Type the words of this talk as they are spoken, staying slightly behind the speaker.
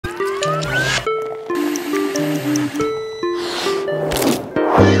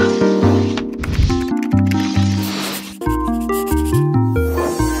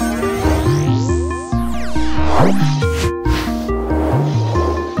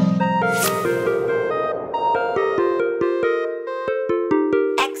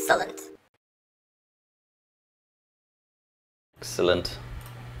Excellent.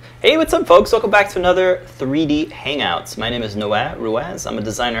 Hey, what's up, folks? Welcome back to another 3D Hangouts. My name is Noah Ruiz. I'm a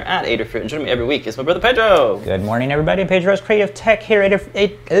designer at Adafruit, and joining me every week is my brother Pedro. Good morning, everybody. Pedro's Creative Tech here at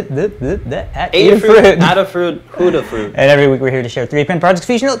Adafruit. Adafruit. And every week we're here to share 3D print projects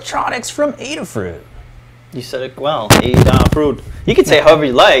featuring electronics from Adafruit. You said it well, Adafruit. You can say however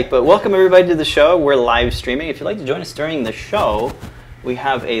you like, but welcome everybody to the show. We're live streaming. If you'd like to join us during the show, we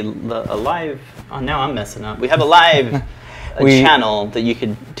have a live. Oh, now I'm messing up. We have a live. Channel that you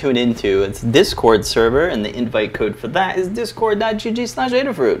can tune into. It's Discord server, and the invite code for that is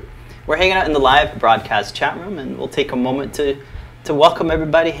discord.gg/Adafruit. We're hanging out in the live broadcast chat room, and we'll take a moment to welcome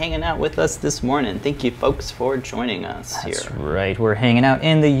everybody hanging out with us this morning. Thank you, folks, for joining us here. That's right. We're hanging out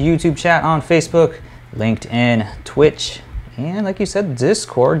in the YouTube chat on Facebook, LinkedIn, Twitch, and like you said,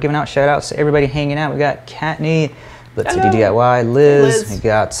 Discord. Giving out shout-outs to everybody hanging out. We got Katney, Let's Do DIY, Liz. We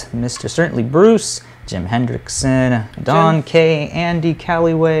got Mr. Certainly Bruce, Jim Hendrickson, Don K, Andy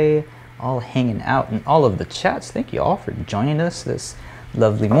Calloway, all hanging out in all of the chats. Thank you all for joining us this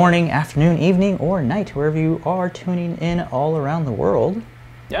lovely morning, afternoon, evening, or night, wherever you are tuning in all around the world.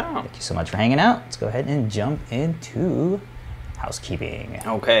 Yeah. Thank you so much for hanging out. Let's go ahead and jump into housekeeping.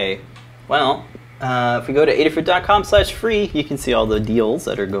 Okay. Well, if we go to adafruit.com/free, you can see all the deals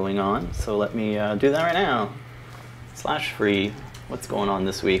that are going on. So let me do that right now. /free. What's going on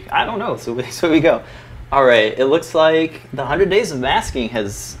this week? I don't know. So we go. All right. It looks like the 100 days of masking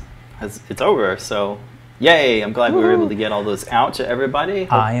it's over. So yay! I'm glad we were able to get all those out to everybody.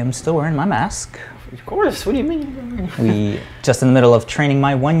 I am still wearing my mask. Of course. What do you mean? We just in the middle of training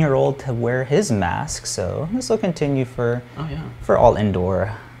my 1-year-old to wear his mask. So this will continue for all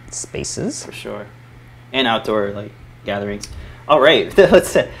indoor spaces. For sure. And outdoor gatherings. All right,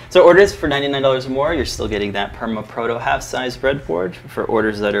 so orders for $99 or more, you're still getting that Permaproto half-size breadboard. For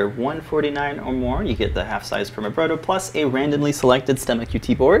orders that are $149 or more, you get the half-size Permaproto plus a randomly selected STEMMA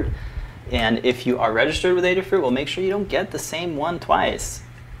QT board. And if you are registered with Adafruit, we'll make sure you don't get the same one twice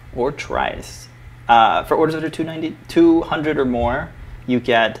or thrice. For orders that are $200 or more, you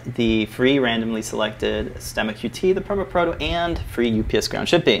get the free randomly selected STEMMA QT, the Permaproto, and free UPS ground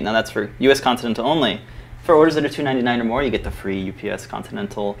shipping. Now that's for US Continental only. For orders that are $299 or more, you get the free UPS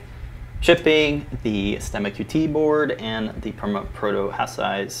Continental shipping, the STEMMA QT board, and the Permaproto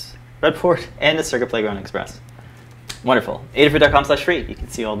half-size breadboard, and the Circuit Playground Express. Wonderful. Adafruit.com/free. You can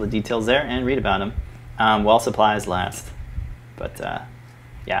see all the details there and read about them while supplies last. But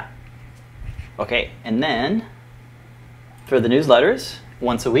yeah. Okay, and then for the newsletters,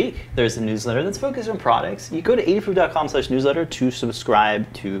 once a week, there's a newsletter that's focused on products. You go to adafruit.com/newsletter to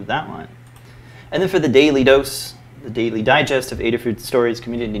subscribe to that one. And then for the daily dose, the daily digest of Adafruit stories,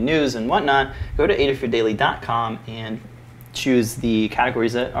 community news, and whatnot, go to adafruitdaily.com and choose the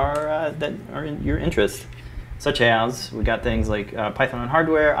categories that are in your interest, such as we got things like Python on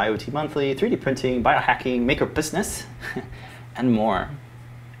hardware, IoT monthly, 3D printing, biohacking, maker business, and more.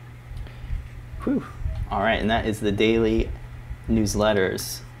 Whew. All right, and that is the daily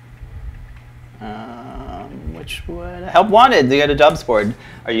newsletters. Which would help wanted. They got a jobs board.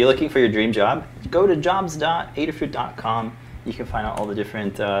 Are you looking for your dream job? Go to jobs.adafruit.com. You can find out all the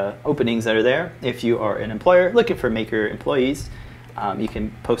different openings that are there. If you are an employer looking for maker employees, you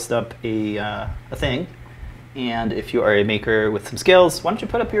can post up a thing. And if you are a maker with some skills, why don't you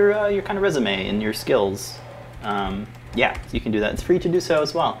put up your kind of resume and your skills? Yeah, you can do that. It's free to do so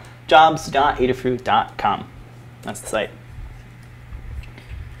as well. Jobs.adafruit.com. That's the site.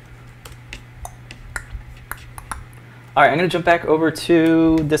 All right, I'm going to jump back over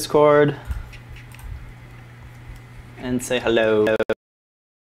to Discord and say hello.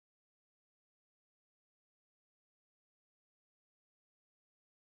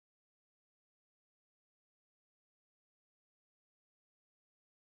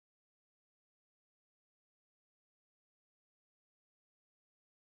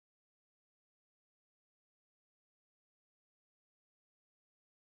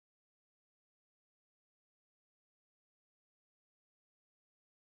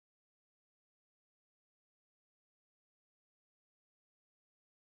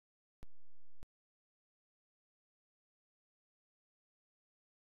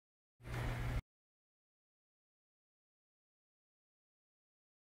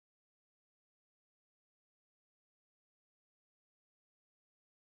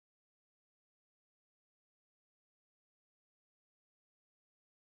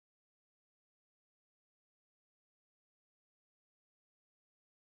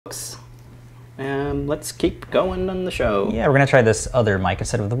 Let's keep going on the show. Yeah, we're gonna try this other mic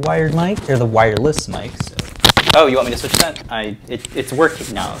instead of the wired mic, or the wireless mic. So. Oh, you want me to switch that? It's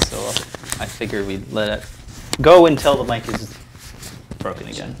working now, so I figure we'd let it go until the mic is broken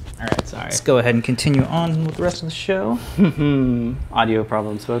again. All right, sorry. Let's go ahead and continue on with the rest of the show. Audio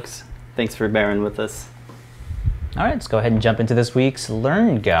problems, folks. Thanks for bearing with us. All right, let's go ahead and jump into this week's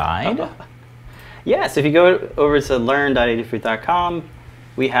Learn Guide. Yeah, so if you go over to learn.adafruit.com,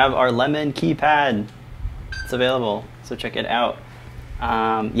 we have our lemon keypad. It's available, so check it out.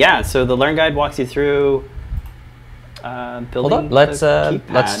 Yeah, so the Learn Guide walks you through building. Hold up, let's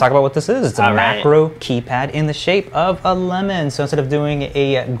talk about what this is. It's a macro keypad in the shape of a lemon. So instead of doing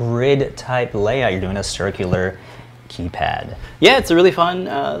a grid type layout, you're doing a circular keypad. Yeah, it's a really fun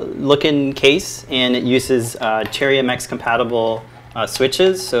looking case, and it uses Cherry MX compatible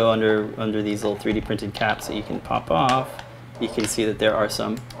switches. So under these little 3D printed caps that you can pop off, you can see that there are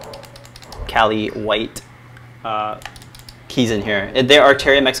some Kali white keys in here. They are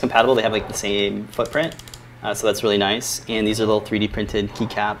Cherry MX compatible. They have like the same footprint, so that's really nice. And these are little 3D printed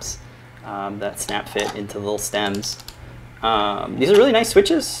keycaps that snap fit into little stems. These are really nice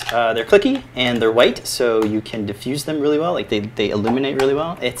switches. They're clicky and they're white, so you can diffuse them really well. Like they illuminate really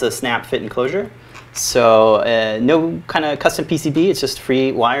well. It's a snap fit enclosure, so no kind of custom PCB. It's just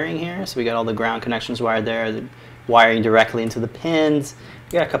free wiring here. So we got all the ground connections wired there, the wiring directly into the pins.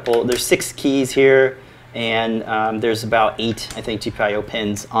 We got a couple. There's 6 keys here, and there's about 8, I think, GPIO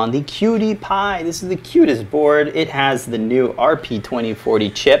pins on the Cutie Pie. This is the cutest board. It has the new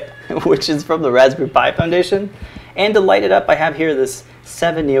RP2040 chip, which is from the Raspberry Pi Foundation. And to light it up, I have here this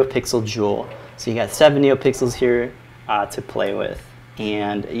 7 NeoPixel Jewel. So you got 7 NeoPixels here to play with.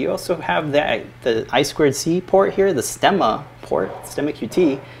 And you also have the I2C port here, the Stemma port, Stemma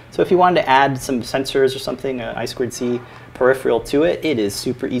QT. So if you wanted to add some sensors or something, an I2C peripheral to it, it is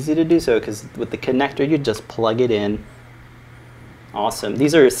super easy to do so, because with the connector, you just plug it in. Awesome.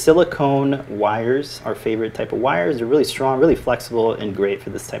 These are silicone wires, our favorite type of wires. They're really strong, really flexible, and great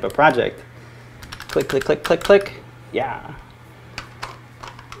for this type of project. Click, click, click, click, click. Yeah.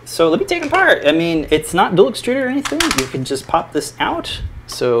 So let me take it apart. I mean, it's not dual extruded or anything. You can just pop this out.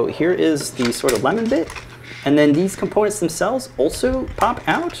 So here is the sort of lemon bit. And then these components themselves also pop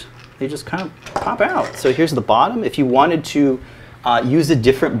out. They just kind of pop out. So here's the bottom. If you wanted to use a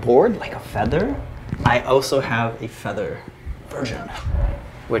different board, like a feather, I also have a feather version,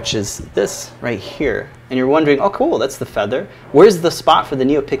 which is this right here. And you're wondering, oh cool, that's the feather. Where's the spot for the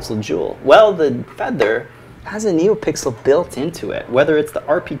NeoPixel Jewel? Well, the feather has a NeoPixel built into it. Whether it's the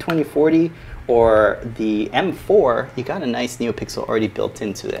RP2040 or the M4, you got a nice NeoPixel already built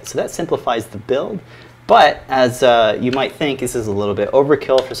into it. So that simplifies the build. But as you might think, this is a little bit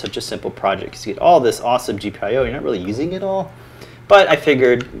overkill for such a simple project, because you get all this awesome GPIO, you're not really using it all. But I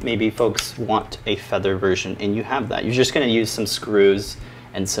figured maybe folks want a feather version, and you have that. You're just going to use some screws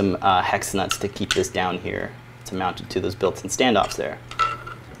and some hex nuts to keep this down here to mount it to those built-in standoffs there.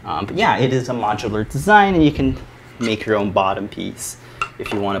 But yeah, it is a modular design, and you can make your own bottom piece.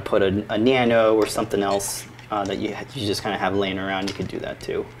 If you want to put a Nano or something else that you just kind of have laying around, you could do that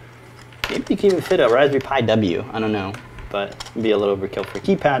too. Maybe you can even fit a Raspberry Pi W, I don't know. But it'd be a little overkill for a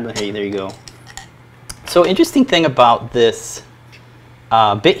keypad, but hey, there you go. So interesting thing about this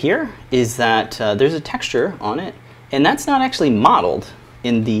bit here is that there's a texture on it, and that's not actually modeled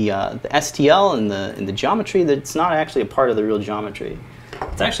in the STL and in the geometry. That's not actually a part of the real geometry.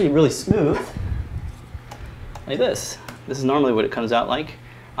 It's actually really smooth, like this. This is normally what it comes out like.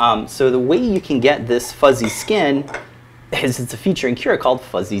 So the way you can get this fuzzy skin is it's a feature in Cura called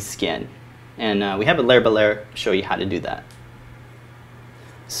Fuzzy Skin, and we have a layer by layer show you how to do that.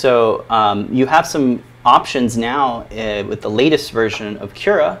 So you have some options now with the latest version of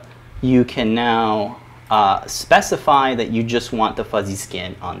Cura. You can now specify that you just want the fuzzy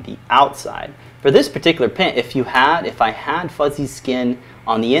skin on the outside. For this particular pin, if I had fuzzy skin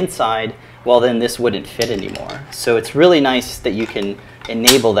on the inside, well then this wouldn't fit anymore. So it's really nice that you can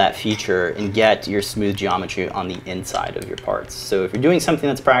enable that feature and get your smooth geometry on the inside of your parts. So if you're doing something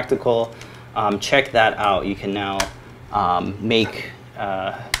that's practical, check that out. You can now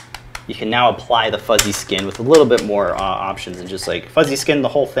you can now apply the fuzzy skin with a little bit more options than just like fuzzy skin the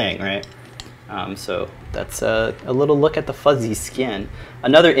whole thing, right? So that's a little look at the fuzzy skin.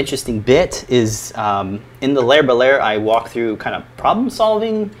 Another interesting bit is in the layer by layer, I walk through kind of problem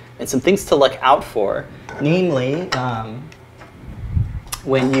solving and some things to look out for. Namely,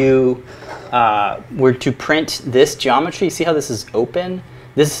 when you were to print this geometry, see how this is open?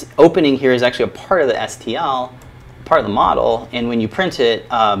 This opening here is actually a part of the STL, part of the model, and when you print it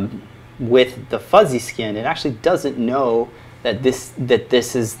with the fuzzy skin, it actually doesn't know that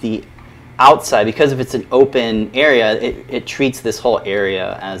this is the outside, because if it's an open area, it treats this whole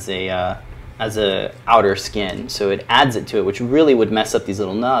area as a outer skin. So it adds it to it, which really would mess up these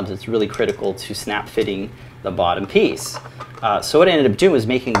little nubs. It's really critical to snap fitting the bottom piece. So what I ended up doing was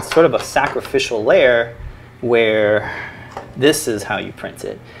making sort of a sacrificial layer where this is how you print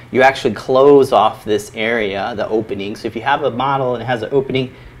it. You actually close off this area, the opening. So if you have a model and it has an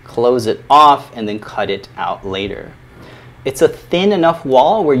opening, close it off and then cut it out later. It's a thin enough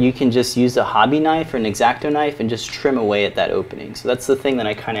wall where you can just use a hobby knife or an X-Acto knife and just trim away at that opening. So that's the thing that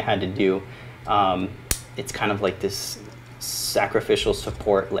I kind of had to do. It's kind of like this sacrificial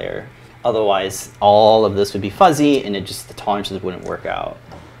support layer. Otherwise, all of this would be fuzzy and the tolerances wouldn't work out.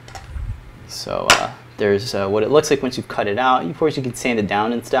 So there's what it looks like once you've cut it out. Of course, you can sand it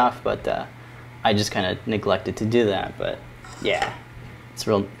down and stuff, but I just kind of neglected to do that. But yeah, it's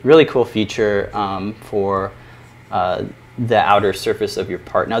a really cool feature for the outer surface of your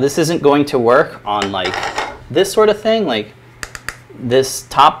part. Now, this isn't going to work on like this sort of thing. Like this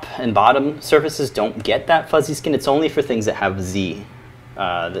top and bottom surfaces don't get that fuzzy skin. It's only for things that have Z,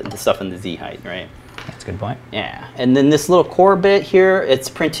 the stuff in the Z height, right? That's a good point. Yeah, and then this little core bit here, it's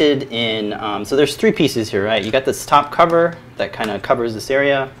printed in, so there's 3 pieces here, right? You got this top cover that kind of covers this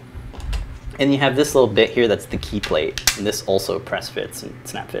area, and you have this little bit here that's the key plate, and this also press fits and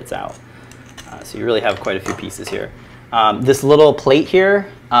snap fits out. So you really have quite a few pieces here. This little plate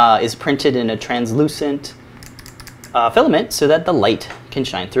here is printed in a translucent filament so that the light can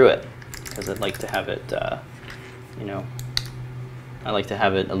shine through it, because I'd like to have it, you know, I like to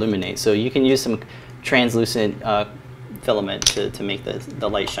have it illuminate. So you can use some translucent filament to make the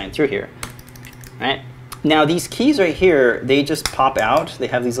light shine through here. All right. Now these keys right here, they just pop out. They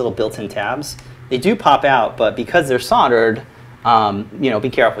have these little built-in tabs. They do pop out, but because they're soldered, you know,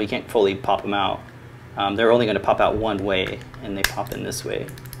 be careful. You can't fully pop them out. They're only going to pop out one way, and they pop in this way.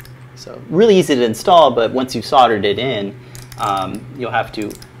 So really easy to install, but once you've soldered it in, you'll have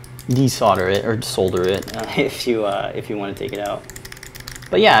to desolder it or solder it if you want to take it out.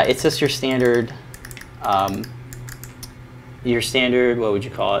 But yeah, it's just your standard, what would you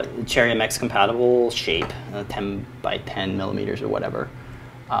call it? Cherry MX compatible shape, 10 by 10 millimeters or whatever.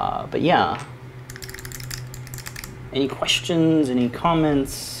 But yeah, any questions, any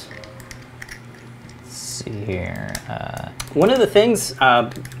comments? Let's see here. One of the things,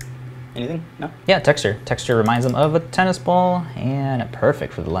 anything? No? Yeah, texture. Texture reminds them of a tennis ball, and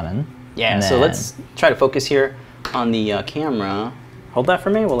perfect for the lemon. Yeah, so let's try to focus here on the camera. Hold that for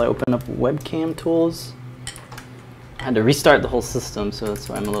me while I open up webcam tools. I had to restart the whole system, so that's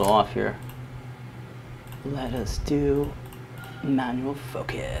why I'm a little off here. Let us do manual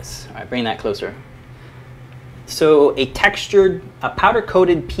focus. All right, bring that closer. So a textured,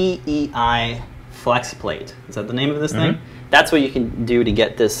 powder-coated PEI flex plate. Is that the name of this thing? That's what you can do to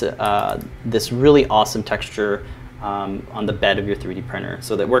get this, this really awesome texture on the bed of your 3D printer.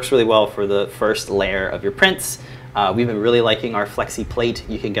 So that works really well for the first layer of your prints. We've been really liking our Flexi plate.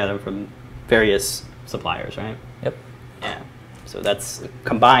 You can get them from various suppliers, right? Yep. Yeah. So that's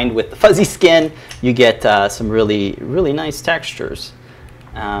combined with the fuzzy skin, you get some really, really nice textures.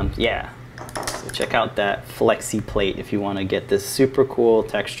 Yeah. So check out that Flexi plate if you want to get this super cool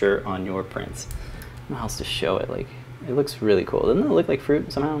texture on your prints. I don't know how else to show it. Like, it looks really cool. Doesn't it look like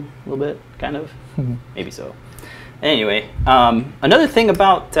fruit somehow? A little bit, kind of. Maybe so. Anyway, another thing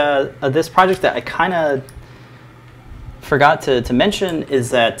about this project that I kind of forgot to mention is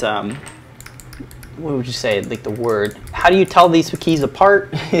that, what would you say, like the word, how do you tell these keys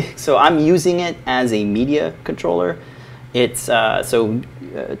apart? So I'm using it as a media controller. It's to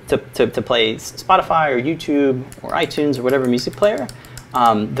play Spotify or YouTube or iTunes or whatever music player.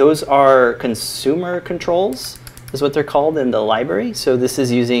 Those are consumer controls, is what they're called in the library. So this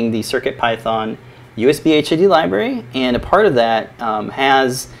is using the CircuitPython USB HID library, and a part of that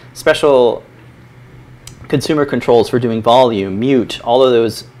has special consumer controls for doing volume, mute, all of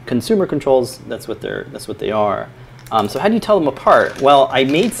those consumer controls. That's what they are. So how do you tell them apart? Well, I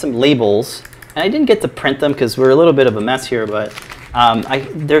made some labels, and I didn't get to print them because we're a little bit of a mess here. But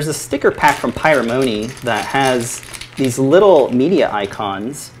there's a sticker pack from Pyromony that has these little media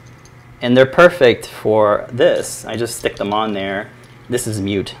icons, and they're perfect for this. I just stick them on there. This is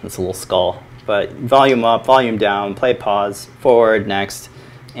mute. It's a little skull. But volume up, volume down, play, pause, forward, next.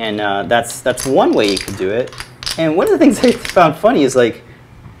 And that's one way you could do it. And one of the things I found funny is like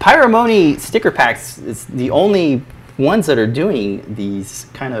Pyromony sticker packs is the only ones that are doing these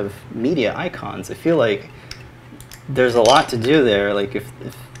kind of media icons. I feel like there's a lot to do there. Like if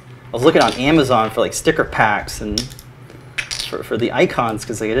I was looking on Amazon for like sticker packs and for the icons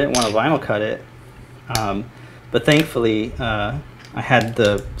because like, I didn't want to vinyl cut it. But thankfully I had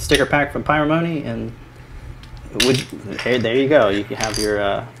the sticker pack from Pyromony, and there you go. You can have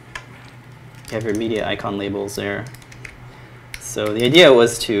your media icon labels there. So the idea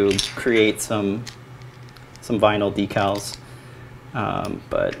was to create some some vinyl decals,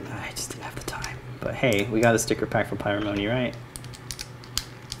 but I just didn't have the time. But hey, we got a sticker pack for Pyromony, right?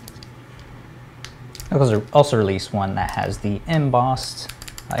 I also released one that has the embossed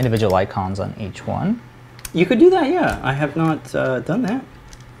individual icons on each one. You could do that, yeah. I have not done that,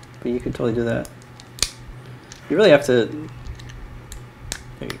 but you could totally do that. You really have to,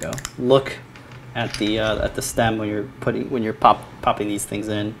 there you go, look at the stem when you're popping these things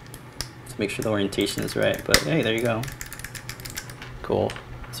in to make sure the orientation is right. But hey, there you go. Cool.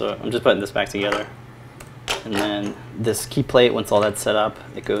 So I'm just putting this back together, and then this key plate, once all that's set up,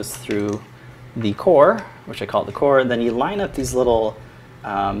 it goes through the core, which I call the core. Then you line up these little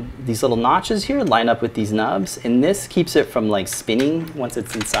notches here, line up with these nubs, and this keeps it from like spinning once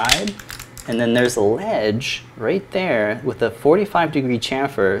it's inside. And then there's a ledge right there with a 45-degree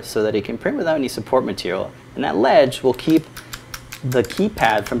chamfer so that it can print without any support material. And that ledge will keep the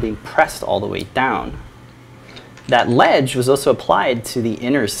keypad from being pressed all the way down. That ledge was also applied to the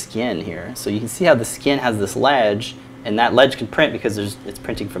inner skin here. So you can see how the skin has this ledge, and that ledge can print because it's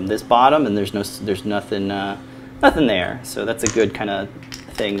printing from this bottom, and there's nothing there. So that's a good kind of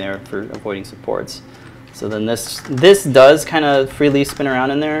thing there for avoiding supports. So then this does kind of freely spin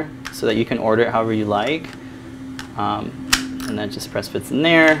around in there so that you can order it however you like. And that just press fits in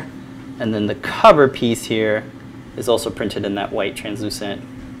there. And then the cover piece here is also printed in that white translucent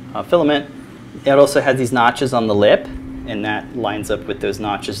filament. It also has these notches on the lip, and that lines up with those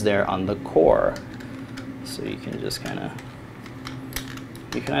notches there on the core. So you can just kind of,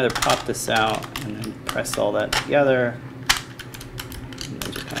 you can either pop this out and then press all that together, and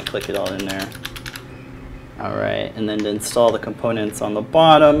then just kind of click it all in there. All right, and then to install the components on the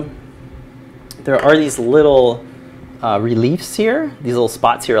bottom, there are these little reliefs here. These little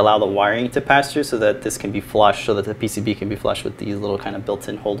spots here allow the wiring to pass through so that this can be flush, so that the PCB can be flush with these little kind of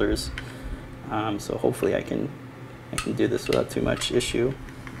built-in holders. So hopefully I can do this without too much issue.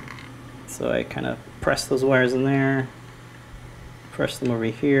 So I kind of press those wires in there, press them over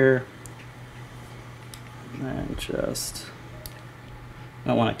here, and just, I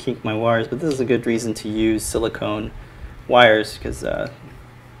don't want to kink my wires, but this is a good reason to use silicone wires because they're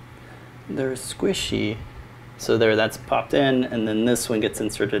squishy. So there, that's popped in, and then this one gets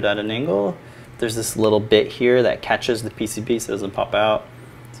inserted at an angle. There's this little bit here that catches the PCB so it doesn't pop out.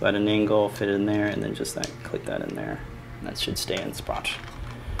 So at an angle, fit it in there, and then just click that in there. And that should stay in spot.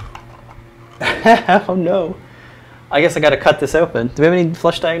 Oh no. I guess I gotta cut this open. Do we have any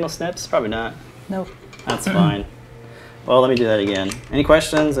flush diagonal snips? Probably not. Nope. That's fine. Well, let me do that again. Any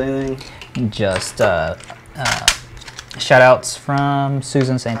questions, anything? Just shout outs from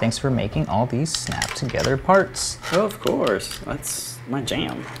Susan saying thanks for making all these snap together parts. Oh, of course. That's my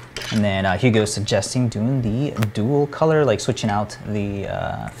jam. And then Hugo suggesting doing the dual color, like switching out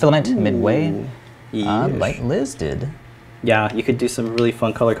the filament midway, like Liz did. Yeah, you could do some really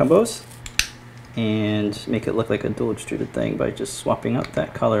fun color combos and make it look like a dual extruded thing by just swapping out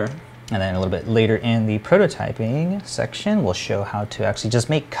that color. And then a little bit later in the prototyping section, we'll show how to actually just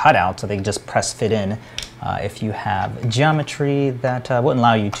make cutouts so they can just press fit in if you have geometry that wouldn't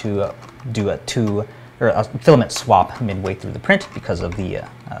allow you to do a filament swap midway through the print because of the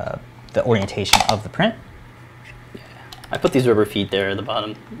orientation of the print. Yeah. I put these rubber feet there at the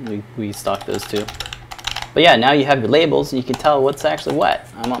bottom. We stock those too. But yeah, now you have your labels and you can tell what's actually what.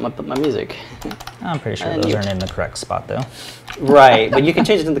 I want my music. I'm pretty sure those aren't in the correct spot though. Right, but you can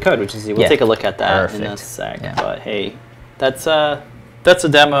change it in the code, which is easy. We'll take a look at that in a sec. Yeah. But hey, that's a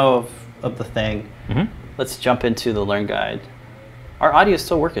demo of the thing. Mm-hmm. Let's jump into the Learn Guide. Our audio is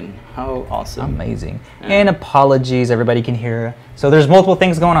still working. How awesome. Amazing. Yeah. And apologies, everybody can hear. So there's multiple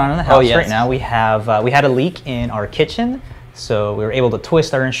things going on in the house right now. We have we had a leak in our kitchen. So we were able to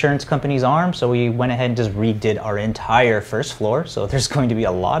twist our insurance company's arm, so we went ahead and just redid our entire first floor. So there's going to be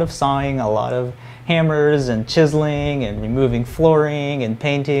a lot of sawing, a lot of hammers and chiseling and removing flooring and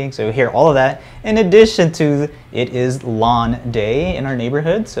painting. So you hear all of that. In addition to, it is lawn day in our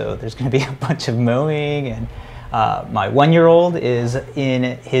neighborhood, so there's going to be a bunch of mowing. And my 1-year-old is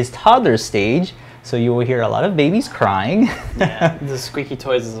in his toddler stage, so you will hear a lot of babies crying. Yeah, the squeaky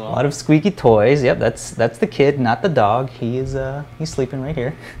toys as well. A lot of squeaky toys. Yep, that's the kid, not the dog. He is he's sleeping right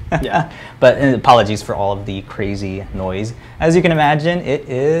here. Yeah. But apologies for all of the crazy noise. As you can imagine, it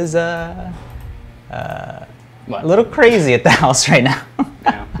is a little crazy at the house right now.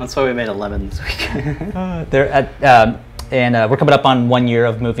 Yeah, that's why we made 11 this week. We're coming up on 1 year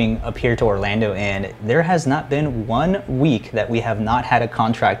of moving up here to Orlando, and there has not been 1 week that we have not had a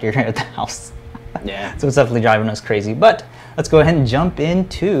contractor here at the house. Yeah. So it's definitely driving us crazy. But let's go ahead and jump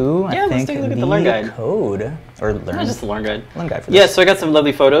into, Yeah, I let's think, take a look at the learn guide. code. Or learn. Not just the learn guide. Learn guide for this. Yeah, so I got some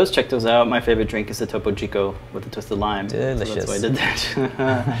lovely photos. Check those out. My favorite drink is the Topo Chico with the twisted lime. Delicious. So that's why I did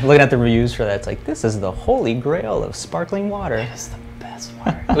that. Looking at the reviews for that, it's like, this is the holy grail of sparkling water. It's the best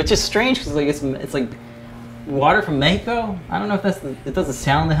water. Which is strange because like it's like water from Mexico. I don't know if it doesn't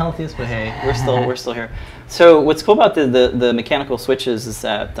sound the healthiest, but hey, we're still here. So what's cool about the mechanical switches is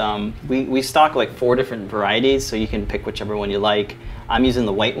that we stock like 4 different varieties, so you can pick whichever one you like. I'm using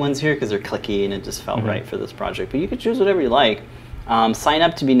the white ones here because they're clicky and it just felt right for this project. But you can choose whatever you like. Sign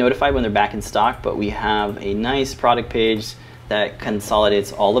up to be notified when they're back in stock. But we have a nice product page that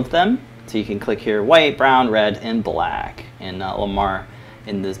consolidates all of them. So you can click here: white, brown, red, and black. And Lamar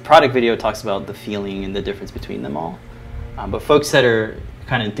in this product video talks about the feeling and the difference between them all. But folks that are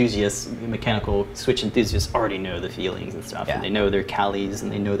kind of enthusiasts, mechanical switch enthusiasts, already know the feelings and stuff. Yeah. And they know their Calis and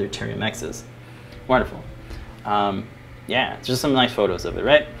they know their Cherry MXs. Wonderful. Yeah, just some nice photos of it,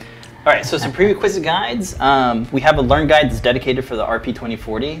 right? All right, so some prerequisite guides. We have a learn guide that's dedicated for the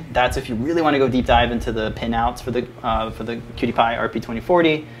RP2040. That's if you really want to go deep dive into the pinouts for the QT Py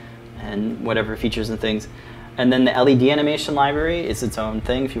RP2040 and whatever features and things. And then the LED animation library is its own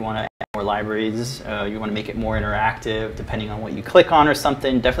thing. If you want to add more libraries, you want to make it more interactive, depending on what you click on or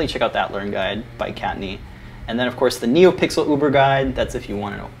something, definitely check out that learn guide by Kattni. And then, of course, the NeoPixel Uber guide. That's if you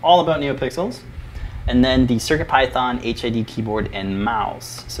want to know all about NeoPixels. And then the CircuitPython HID keyboard and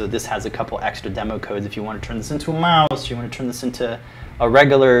mouse. So this has a couple extra demo codes if you want to turn this into a mouse, you want to turn this into a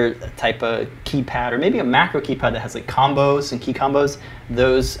regular type of keypad, or maybe a macro keypad that has like combos and key combos.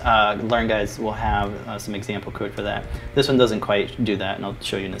 Those learn guides will have some example code for that. This one doesn't quite do that, and I'll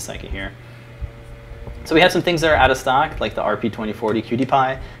show you in a second here. So we have some things that are out of stock, like the RP2040 QT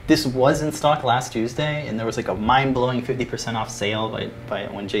Py. This was in stock last Tuesday, and there was like a mind-blowing 50% off sale by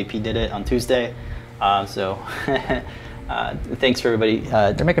when JP did it on Tuesday. Thanks for everybody.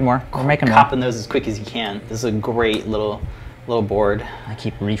 They're making more. They're making more. Copping those as quick as you can. This is a great little board. I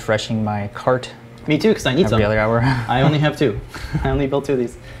keep refreshing my cart. Me too, because I need some. Every other hour. I only have 2. I only built 2 of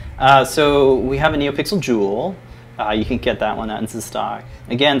these. So we have a NeoPixel Jewel. You can get that one out into stock.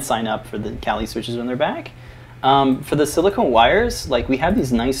 Again, sign up for the Kali switches when they're back. For the silicone wires, like we have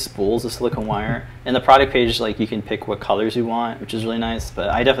these nice spools of silicone wire. In the product page, like you can pick what colors you want, which is really nice. But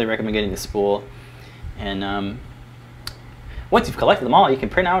I definitely recommend getting the spool. And once you've collected them all, you can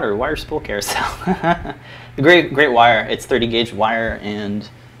print out or wire spool carousel. Great wire. It's 30 gauge wire, and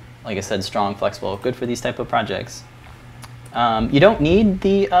like I said, strong, flexible, good for these type of projects. You don't need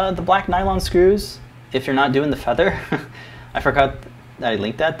the black nylon screws if you're not doing the feather. I forgot that I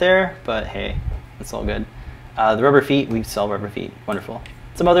linked that there, but hey, it's all good. The rubber feet, we sell rubber feet. Wonderful.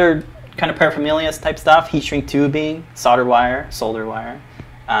 Some other kind of paraphernalia type stuff: heat shrink tubing, solder wire,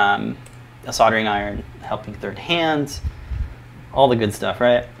 a soldering iron, helping third hands, all the good stuff,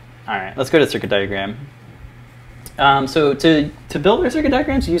 right? All right, let's go to circuit diagram. So to build our circuit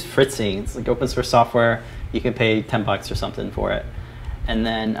diagrams, use Fritzing. It's like open source software. You can pay $10 or something for it, and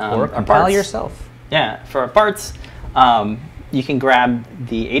then or compile yourself. Yeah, for our parts, you can grab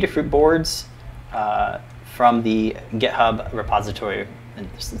the Adafruit boards from the GitHub repository. And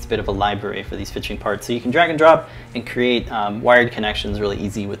it's a bit of a library for these fitting parts. So you can drag and drop and create wired connections really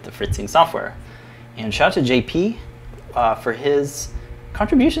easy with the Fritzing software. And shout out to JP for his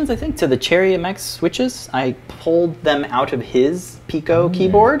contributions, I think, to the Cherry MX switches. I pulled them out of his Pico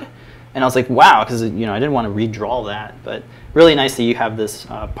keyboard, and I was like, wow, because I didn't want to redraw that. But really nice that you have this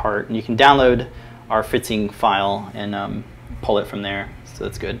part, and you can download our Fritzing file and pull it from there. So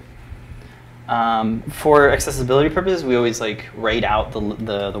that's good. For accessibility purposes, we always like write out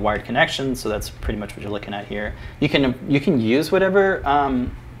the wired connection, so that's pretty much what you're looking at here. You can use whatever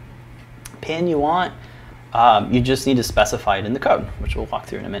pin you want. You just need to specify it in the code, which we'll walk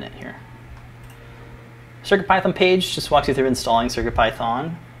through in a minute here. CircuitPython page just walks you through installing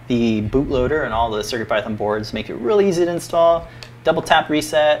CircuitPython. The bootloader and all the CircuitPython boards make it really easy to install. Double tap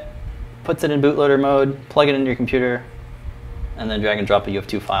reset, puts it in bootloader mode, plug it into your computer, and then drag and drop a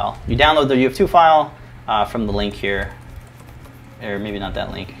UF2 file. You download the UF2 file from the link here, or maybe not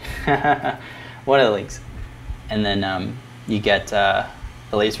that link, one of the links. And then you get the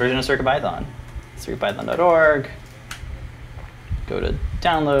latest version of CircuitPython, circuitpython.org, go to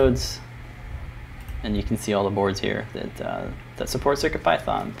downloads, and you can see all the boards here that support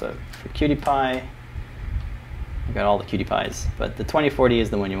CircuitPython. But for QT Py, I've got all the QT Pys, but the 2040 is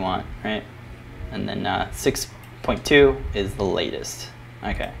the one you want, right? And then 6.2 is the latest.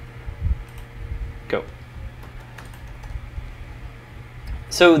 Okay, go.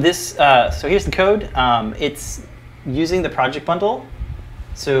 So this, so here's the code. It's using the project bundle.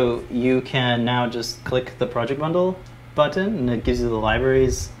 So you can now just click the project bundle button, and it gives you the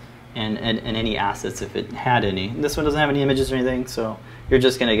libraries and any assets if it had any. This one doesn't have any images or anything, so you're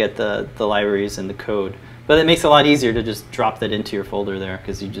just going to get the libraries and the code. But it makes it a lot easier to just drop that into your folder there,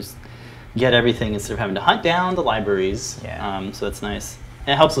 because you just get everything instead of having to hunt down the libraries. Yeah. So that's nice. And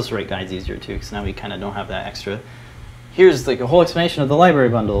it helps us write guides easier too, because now we kind of don't have that extra. Here's like a whole explanation of the library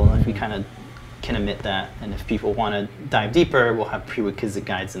bundle. Like we kind of can omit that, and if people want to dive deeper, we'll have prerequisite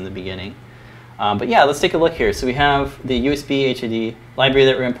guides in the beginning. But yeah, let's take a look here. So we have the USB HID library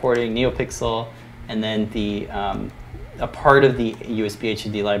that we're importing, NeoPixel, and then a part of the USB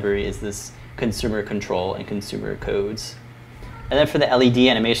HID library is this consumer control and consumer codes. And then for the LED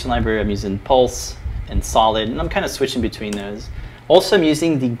animation library, I'm using Pulse and Solid, and I'm kind of switching between those. Also, I'm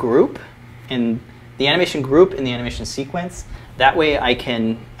using the group, and the animation group and the animation sequence. That way I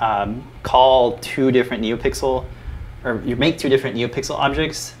can call two different NeoPixel, or you make two different NeoPixel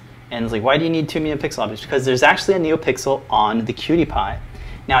objects. And it's like, why do you need two NeoPixel objects? Because there's actually a NeoPixel on the Qt Py.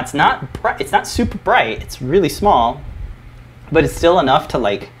 Now it's not super bright, it's really small, but it's still enough to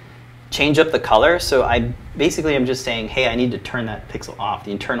like change up the color. So I'm just saying, hey, I need to turn that pixel off,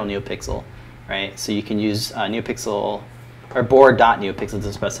 the internal NeoPixel, right? So you can use NeoPixel or board.neopixel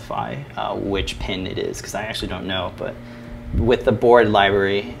to specify which pin it is, because I actually don't know. But with the board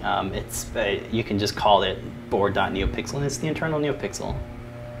library, you can just call it board.neopixel, and it's the internal NeoPixel.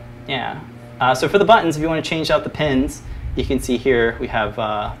 Yeah. So for the buttons, if you want to change out the pins, you can see here we have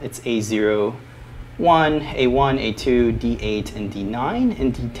it's A0, 1, A1, A2, D8, and D9,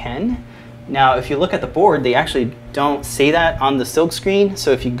 and D10. Now, if you look at the board, they actually don't say that on the silk screen.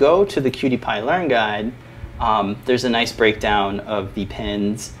 So if you go to the Qt Py Learn Guide, there's a nice breakdown of the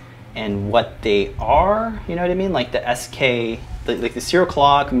pins and what they are. You know what I mean? Like the SK, like the serial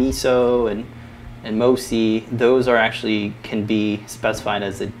clock, MISO, and MOSI. Those are actually can be specified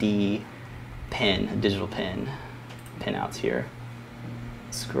as a D pin, a digital pin. Pinouts here.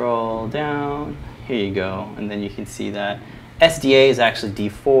 Scroll down. Here you go, and then you can see that SDA is actually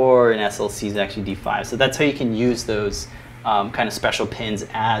D4 and SLC is actually D5. So that's how you can use those kind of special pins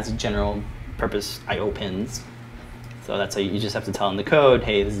as general purpose I/O pins. So that's how you just have to tell them the code,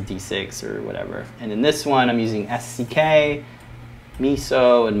 hey, this is D6 or whatever. And in this one, I'm using SCK,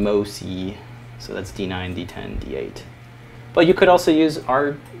 MISO, and MOSI. So that's D9, D10, D8. But you could also use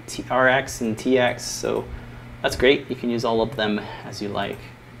RX and TX, so that's great. You can use all of them as you like.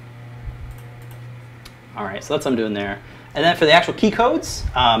 All right, so that's what I'm doing there. And then for the actual key codes,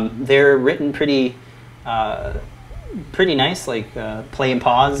 they're written pretty nice. Like play and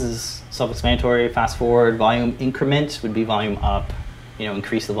pause is self-explanatory. Fast forward, volume increment would be volume up. You know,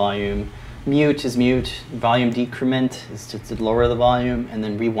 increase the volume. Mute is mute. Volume decrement is to lower the volume, and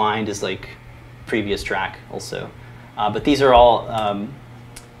then rewind is like previous track also. But these are all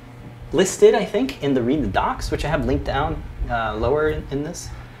listed, I think, in the read the docs, which I have linked down lower in this.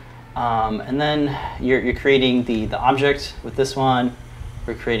 And then you're creating the object with this one.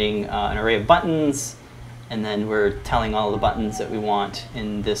 We're creating an array of buttons, and then we're telling all the buttons that we want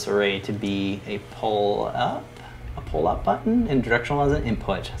in this array to be a pull up button, and directional as an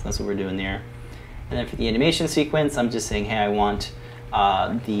input. So that's what we're doing there. And then for the animation sequence, I'm just saying, hey, I want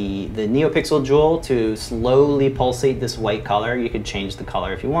the NeoPixel jewel to slowly pulsate this white color. You could change the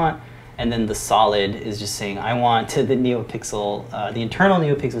color if you want. And then the solid is just saying, I want the NeoPixel, the internal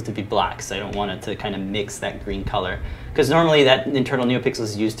NeoPixel to be black, so I don't want it to kind of mix that green color. Because normally that internal NeoPixel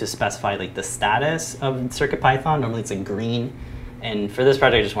is used to specify like the status of CircuitPython. Normally it's a green. And for this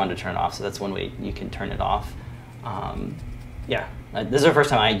project, I just wanted to turn it off, so that's one way you can turn it off. Yeah, this is the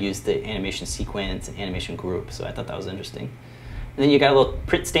first time I used the animation sequence and animation group, so I thought that was interesting. And then you got a little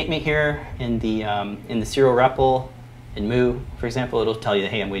print statement here in the serial REPL. In Mu, for example, it'll tell you,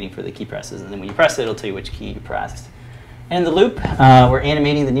 hey, I'm waiting for the key presses, and then when you press it, it'll tell you which key you pressed. And in the loop, we're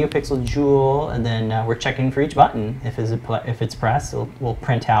animating the NeoPixel jewel, and then we're checking for each button. If it's pressed, we'll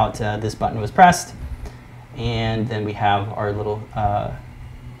print out this button was pressed, and then we have our little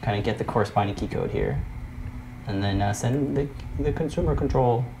kind of get the corresponding key code here, and then send the consumer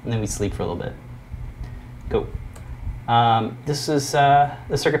control, and then we sleep for a little bit. Go. This is the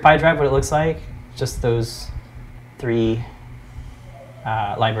CircuitPy drive, what it looks like. Just those 3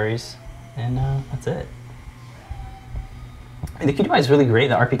 libraries, and that's it. And the Qt Py is really great,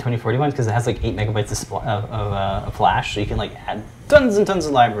 the RP2040 one, because it has like 8 megabytes of flash, so you can like add tons and tons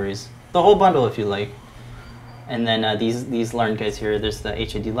of libraries, the whole bundle if you like. And then these learn guys here, there's the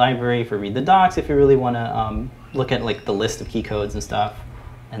HID library for read the docs if you really want to look at like the list of key codes and stuff.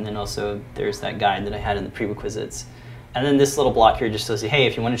 And then also there's that guide that I had in the prerequisites. And then this little block here just tells you, hey,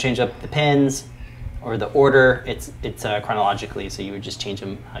 if you want to change up the pins or the order, it's chronologically, so you would just change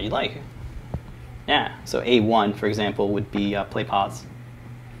them how you like. Yeah. Yeah, so A1, for example, would be play pause.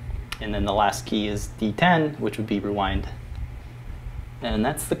 And then the last key is D10, which would be rewind. And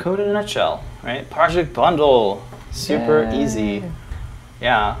that's the code in a nutshell, right? Project Bundle, super easy.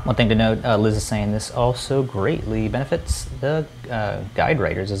 Yeah. One thing to note, Liz is saying this also greatly benefits the guide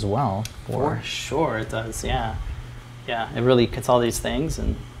writers as well. For sure it does, yeah. Yeah, it really consolidates things,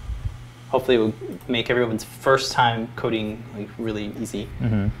 and hopefully it will make everyone's first time coding like really easy.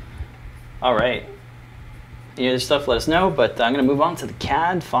 All right. Any other stuff, let us know, but I'm going to move on to the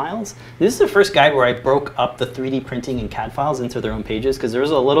CAD files. This is the first guide where I broke up the 3D printing and CAD files into their own pages, because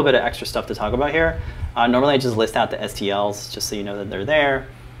there's a little bit of extra stuff to talk about here. Normally I just list out the STLs just so you know that they're there.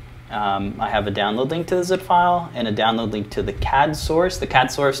 I have a download link to the zip file and a download link to the CAD source. The CAD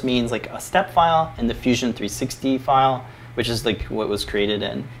source means like a step file, and the Fusion 360 file, which is like what was created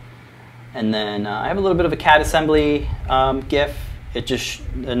in. And then I have a little bit of a CAD assembly GIF. It's just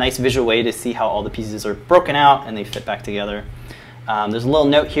a nice visual way to see how all the pieces are broken out and they fit back together. There's a little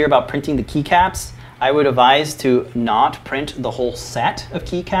note here about printing the keycaps. I would advise to not print the whole set of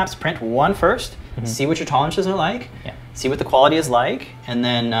keycaps. Print one first, see what your tolerances are like, see what the quality is like, and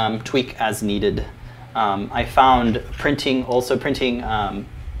then tweak as needed. I found also printing a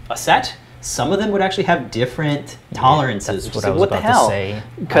set, some of them would actually have different tolerances. That's what I was about to say.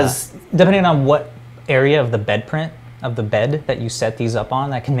 Because depending on what area of the bed print, of the bed that you set these up on,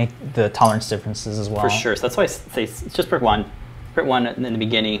 that can make the tolerance differences as well. For sure. So that's why I say just print one. Print one in the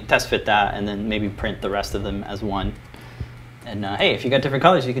beginning, test fit that, and then maybe print the rest of them as one. And hey, if you got different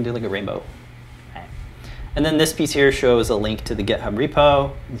colors, you can do like a rainbow. Okay. And then this piece here shows a link to the GitHub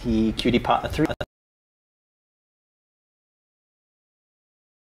repo, the QT 3.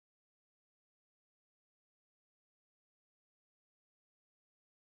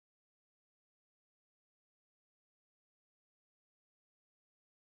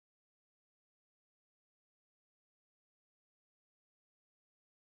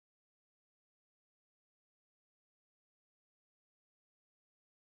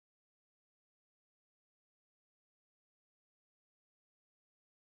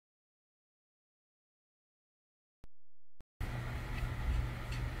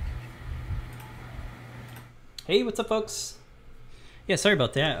 Hey, what's up, folks? Yeah, sorry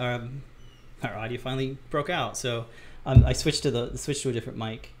about that. Our audio finally broke out, so I switched to a different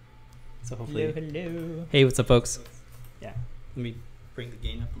mic. So hopefully. Hello. Hey, what's up, folks? Yeah, let me bring the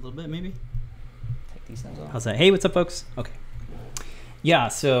gain up a little bit, maybe. Take these things off. How's that? Hey, what's up, folks? Okay. Yeah,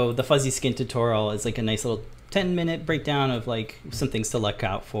 so the fuzzy skin tutorial is like a nice little 10-minute breakdown of like some things to look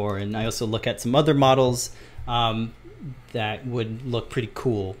out for, and I also look at some other models that would look pretty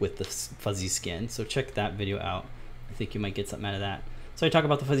cool with the fuzzy skin. So check that video out. I think you might get something out of that. So I talk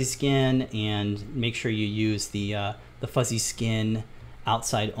about the fuzzy skin, and make sure you use the fuzzy skin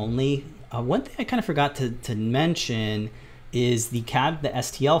outside only. One thing I kind of forgot to mention is the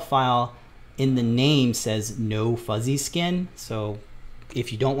STL file in the name says no fuzzy skin. So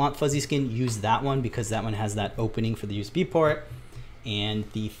if you don't want fuzzy skin, use that one, because that one has that opening for the USB port.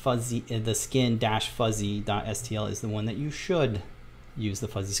 And the skin-fuzzy.stl is the one that you should use the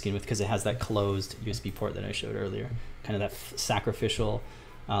fuzzy skin with, because it has that closed USB port that I showed earlier, kind of that sacrificial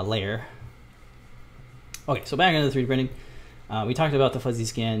layer. Okay, so back into the 3D printing. We talked about the fuzzy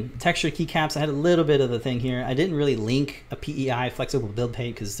skin. Texture keycaps, I had a little bit of the thing here. I didn't really link a PEI, flexible build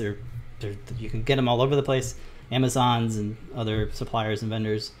page, because you can get them all over the place. Amazon's and other suppliers and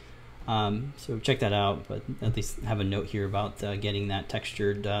vendors. So check that out, but at least have a note here about getting that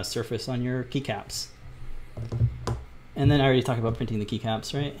textured surface on your keycaps. And then I already talked about printing the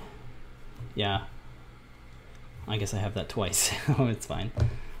keycaps, right? Yeah. I guess I have that twice. Oh, it's fine.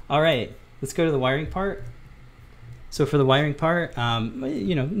 All right, let's go to the wiring part. So for the wiring part,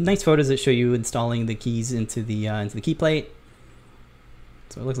 you know, nice photos that show you installing the keys into the key plate.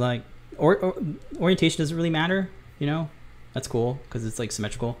 So it looks like orientation doesn't really matter, you know. That's cool because it's like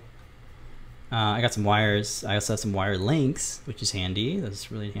symmetrical. I got some wires. I also have some wire links, which is handy.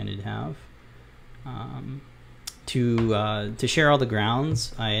 That's really handy to have. To share all the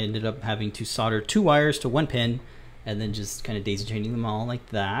grounds, I ended up having to solder 2 wires to 1 pin, and then just kind of daisy chaining them all like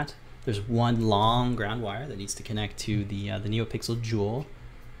that. There's one long ground wire that needs to connect to the NeoPixel Joule.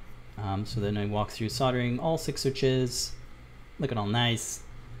 So then I walk through soldering all 6 switches, looking all nice,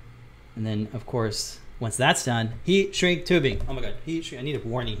 and then of course, once that's done, heat shrink tubing. Oh my god, heat shrink. I need a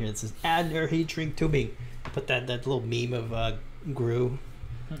warning here that says add your heat shrink tubing. Put that little meme of Gru.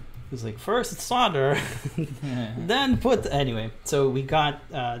 It's like, first it's solder, then anyway. So we got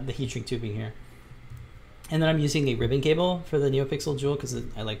the heat shrink tubing here. And then I'm using a ribbon cable for the NeoPixel Joule because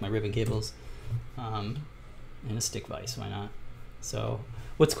I like my ribbon cables. And a stick vise, why not? So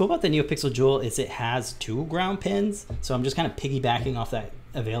What's cool about the NeoPixel Jewel is it has 2 ground pins, so I'm just kind of piggybacking off that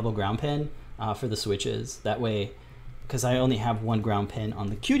available ground pin for the switches. That way, because I only have 1 ground pin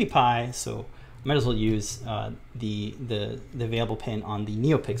on the Cutie Pie, so I might as well use the available pin on the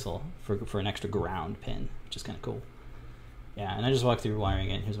NeoPixel for an extra ground pin, which is kind of cool. Yeah, and I just walked through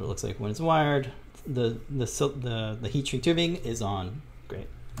wiring it. Here's what it looks like when it's wired. The heat shrink tubing is on. Great.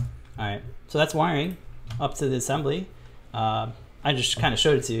 All right, so that's wiring up to the assembly. I just kind of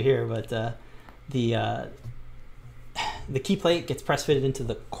showed it to you here, but the key plate gets press fitted into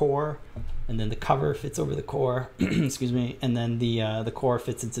the core, and then the cover fits over the core. Excuse me, and then the core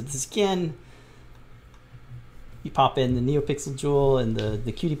fits into the skin. You pop in the NeoPixel Jewel and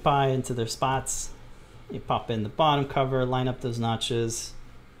the Cutie Pie into their spots. You pop in the bottom cover, line up those notches,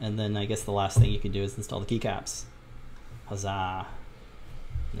 and then I guess the last thing you can do is install the keycaps. Huzzah!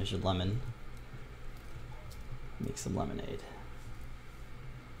 There's your lemon. Make some lemonade.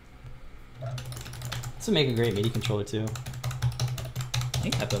 This would make a great MIDI controller too.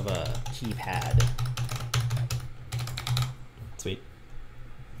 Any type of keypad. Sweet.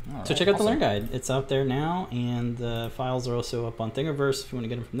 All So right, check out the awesome. Learn Guide. It's out there now, and the files are also up on Thingiverse if you want to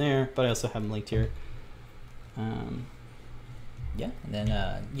get them from there. But I also have them linked here. Yeah, and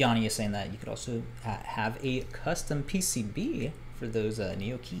then Yanni is saying that you could also have a custom PCB for those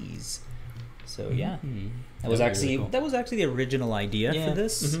Neo keys. So yeah, that was That'd be actually really cool. that was actually the original idea Yeah. for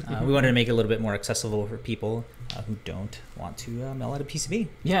this. We wanted to make it a little bit more accessible for people who don't want to mail out a PCB.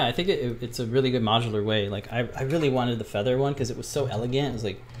 Yeah, I think it's a really good modular way. Like I really wanted the feather one because it was so elegant. It was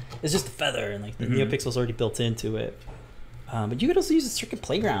like it's just a feather, and like the NeoPixel's already built into it. But you could also use a Circuit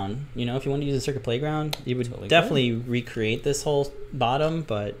Playground. You know, if you want to use a Circuit Playground, you would Totally definitely recreate this whole bottom,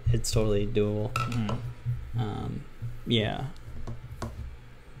 but it's totally doable. Yeah.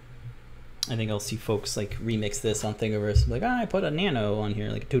 I think I'll see folks like remix this on Thingiverse. Like, I put a Nano on here,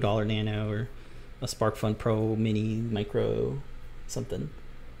 like a $2 Nano or a SparkFun Pro Mini Micro, something.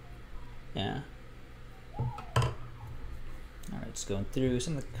 Yeah. All right, just going through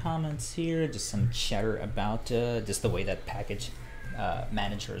some of the comments here, just some chatter about just the way that package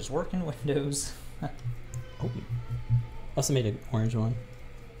managers work in Windows. Also made an orange one.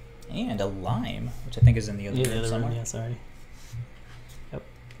 And a lime, which I think is in the other Yeah, room the other somewhere. one. Yeah, sorry. Yep.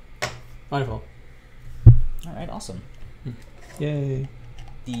 Wonderful. All right, awesome. Yay.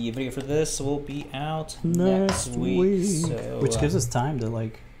 The video for this will be out Next next week. So, Which gives us time to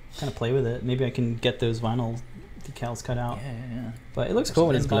like kind of play with it. Maybe I can get those vinyl decals cut out. yeah. But it looks cool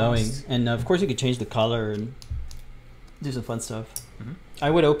when it's glowing. Embossed. And of course you could change the color and do some fun stuff. Mhm.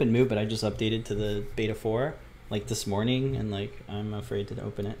 I would open Move, but I just updated to the beta 4 like this morning, and like I'm afraid to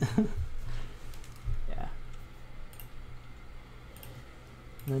open it. Yeah.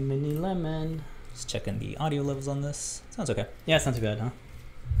 Lemony lemon. Just checking the audio levels on this. Sounds okay. Yeah, it's not too bad, huh?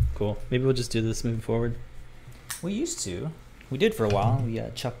 Cool. Maybe we'll just do this moving forward. We used to. We did for a while. We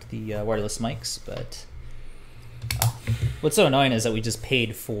chucked the wireless mics, but what's so annoying is that we just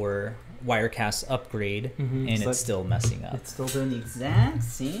paid for Wirecast upgrade, and It's it's like- still messing up. It's still doing the exact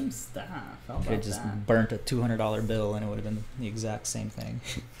same stuff. How Could have just burnt a $200 bill, and it would have been the exact same thing.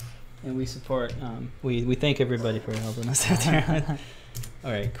 And we support. We thank everybody for helping us out there.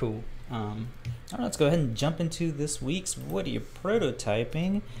 All right, cool. All right, let's go ahead and jump into this week's What Are You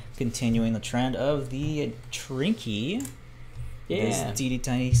Prototyping? Continuing the trend of the Trinky. Yeah. This teeny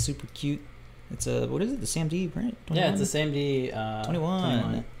tiny, super cute. It's a, what is it? The SAMD print? Yeah, it's the same D.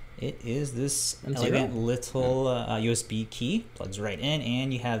 21. It is this M0? elegant little USB key, plugs right in,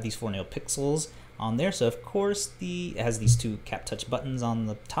 and you have these 4 NeoPixels on there. So of course it has these 2 cap touch buttons on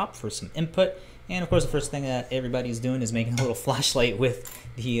the top for some input. And of course the first thing that everybody's doing is making a little flashlight with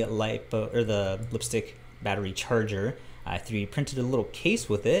the the lipstick battery charger. I 3D printed a little case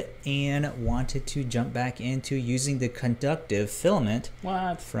with it and wanted to jump back into using the conductive filament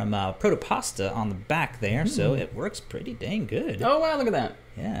What? from Protopasta on the back there, so it works pretty dang good. Oh wow! Look at that.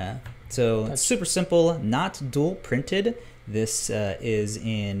 Yeah. So it's super simple, not dual printed. This is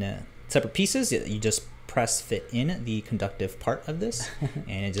in separate pieces. You just press fit in the conductive part of this,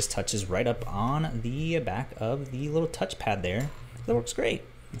 and it just touches right up on the back of the little touchpad there. That works great.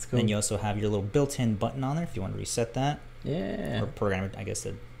 That's cool. Then you also have your little built-in button on there if you want to reset that, Yeah. or program it, I guess,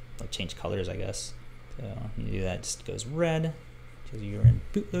 to like change colors, I guess. So you do that, it just goes red, because you're in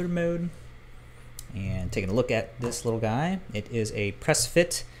bootloader mode. And taking a look at this little guy, it is a press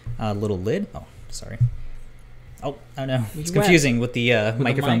fit little lid. Oh, sorry. Oh no, it's You went confusing with the the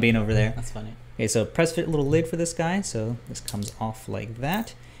microphone mic. being over there. That's funny. Okay, so press fit little lid for this guy. So this comes off like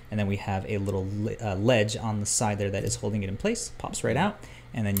that. And then we have a little ledge on the side there that is holding it in place. Pops right out.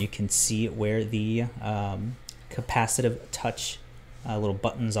 And then you can see where the capacitive touch little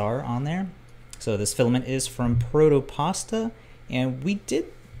buttons are on there. So this filament is from Protopasta, and we did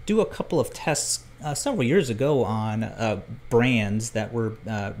do a couple of tests several years ago on brands that were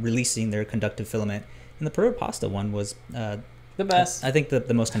releasing their conductive filament, and the Protopasta one was the best. I think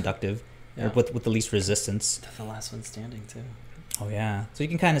the most conductive, Yeah. or with the least resistance. The last one standing too. Oh yeah, so you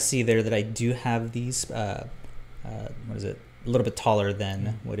can kind of see there that I do have these, what is it, a little bit taller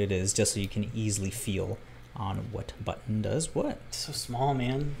than what it is, just so you can easily feel on what button does what. It's so small,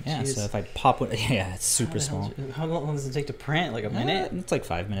 man. Yeah, Jeez. so if I pop one, yeah, it's super small. How long does it take to print? Like a minute? It's like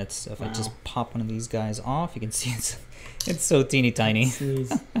 5 minutes. So if I just Wow. pop one of these guys off, you can see it's so teeny tiny.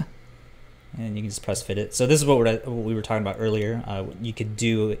 Sneeze. And you can just press fit it. So this is what we were talking about earlier. You could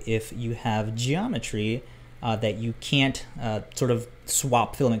do if you have geometry that you can't sort of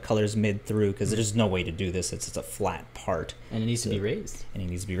swap filament colors mid through, because there's no way to do this. It's a flat part. And it needs to be raised. And it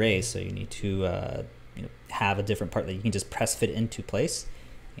needs to be raised. So you need to have a different part that you can just press fit into place.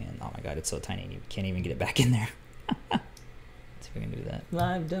 And oh my god, it's so tiny you can't even get it back in there. Let's see if we can do that.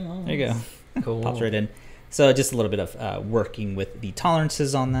 Live demo. There you go. Cool. Pops right in. So just a little bit of working with the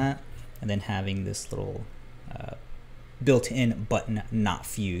tolerances on that, and then having this little built-in button not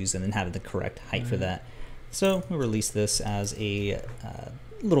fuse, and then having the correct height for that. So we'll release this as a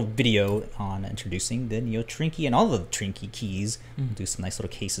little video on introducing the Neo Trinky and all the Trinky keys. We'll do some nice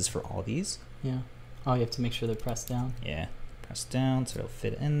little cases for all these. Yeah. Oh, you have to make sure they're pressed down. Yeah, press down so it'll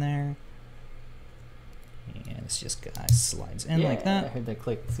fit in there. And this just slides in like I that. heard that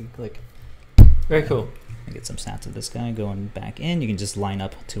click. Click. Very cool. Get some stats of this guy going back in. You can just line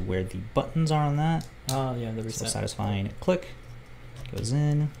up to where the buttons are on that. Oh, yeah, the So reset. satisfying. Click. Goes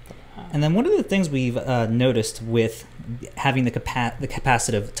in. And then one of the things we've noticed with having the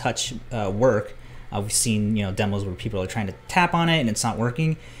capacitive touch work, we've seen demos where people are trying to tap on it and it's not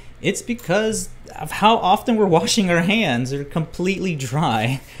working. It's because of how often we're washing our hands. They're completely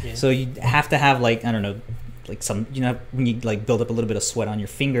dry. Yeah. So you have to have like some when you like build up a little bit of sweat on your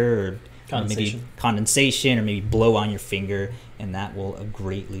finger, or Condensation. maybe condensation, or maybe blow on your finger, and that will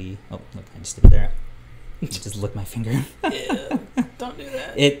greatly. Oh, look! I just did it there. I just licked my finger. Yeah, don't do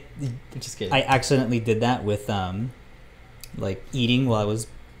that. I'm just kidding. I accidentally did that with like eating while I was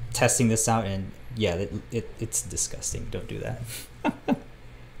testing this out, and yeah, it's disgusting. Don't do that.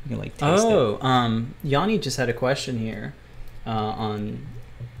 You can like taste it. Yanni just had a question here on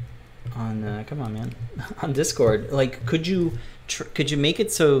come on, man, on Discord. Like, could you make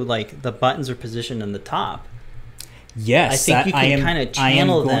it so like the buttons are positioned on the top? Yes, I think you can kind of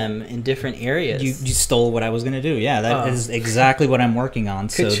channel them in different areas. You stole what I was going to do. Yeah, that is exactly what I'm working on.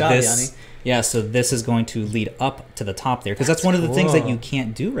 Good so job, this, Yanni. Yeah, so this is going to lead up to the top there, because that's one of the things that cool. you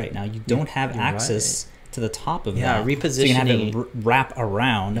can't do right now. You don't have You're access to the top of Yeah, that. repositioning. So you can have it wrap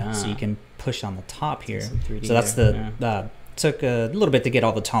around, so Yeah. you can push on the top here. Some 3D So that's there, took a little bit to get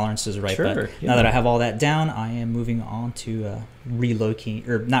all the tolerances right, Sure, but yeah. now that I have all that down, I am moving on to relocating,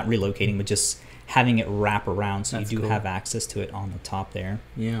 or not relocating, but just having it wrap around, so That's you do cool. have access to it on the top there.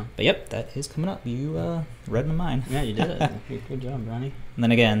 Yeah. But yep, that is coming up. You read my mind. Yeah, you did it. Good job, Ronnie. And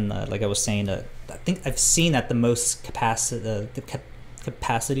then again, like I was saying, I think I've seen that the most capacity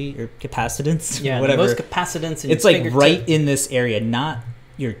or capacitance, Yeah, whatever. the most capacitance in It's your like fingertip. right in this area, not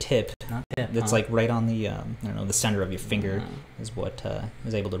your tip. Not tip, It's huh? like right on the the center of your finger Ah. is what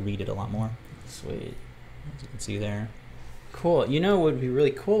is able to read it a lot more. Sweet. As you can see there, Cool. You know what would be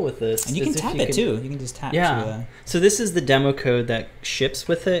really cool with this? and you can is if tap it too. You can just tap. Yeah. To, So this is the demo code that ships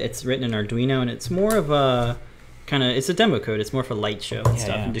with it. It's written in Arduino, and it's more of a it's a demo code. It's more for light show and Yeah,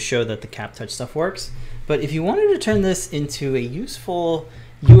 stuff, yeah. and to show that the Cap Touch stuff works. But if you wanted to turn this into a useful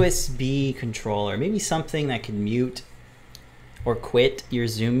USB controller, maybe something that can mute or quit your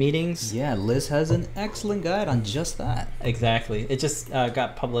Zoom meetings. yeah, Liz has an excellent guide on just that. Exactly. It just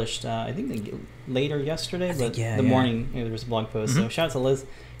got published, I think later yesterday, but yeah, the yeah. morning there was a blog post. So shout out to Liz.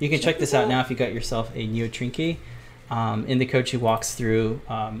 You can check this out now if you got yourself a Neo Trinky. In the code, she walks through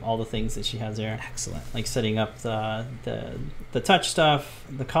all the things that she has there, Excellent. like setting up the touch stuff,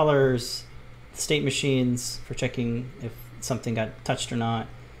 the colors, state machines for checking if something got touched or not.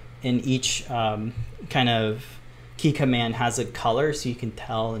 And each kind of key command has a color, so you can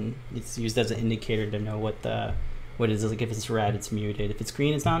tell, and it's used as an indicator to know what it is. Like if it's red, it's muted. If it's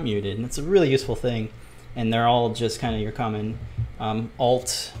green, it's not muted. And it's a really useful thing. And they're all just kind of your common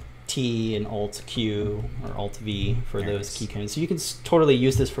Alt T and Alt Q or Alt V for those Nice. key commands. So you can totally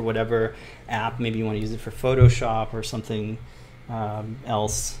use this for whatever app. Maybe you want to use it for Photoshop or something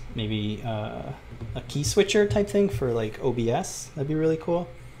else. Maybe a key switcher type thing for like OBS. That'd be really cool.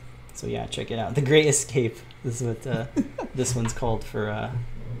 So yeah, check it out. The Great Escape. This is what this one's called for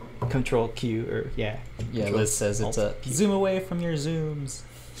Control Q or Yeah, Control Liz says it's a Alt Q. zoom away from your zooms.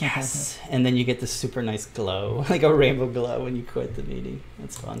 Yes, and then you get this super nice glow, like a rainbow glow when you quit the meeting.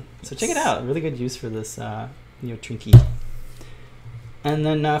 That's fun. So check it out. Really good use for this Neo Trinky. And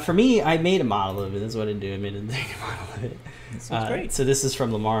then for me, I made a model of it. That's what I do. I made a model of it. That's great. So this is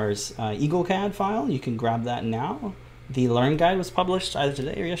from Lamar's EagleCAD file. You can grab that now. The Learn Guide was published either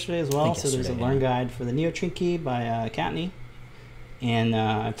today or yesterday as well. So there's a Learn Guide for the Neo Trinky by Kattni. And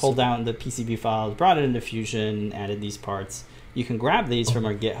I pulled down the PCB files, brought it into Fusion, added these parts. You can grab these from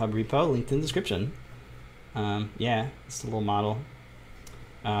our GitHub repo, linked in the description. Yeah, it's a little model.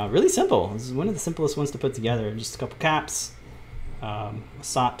 Really simple. This is one of the simplest ones to put together. Just a couple caps,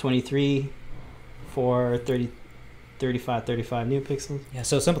 SOT 23 for 35 neopixels. Yeah,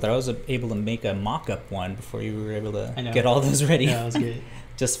 so simple that I was able to make a mock-up one before you were able to get all those ready. Yeah, that was good.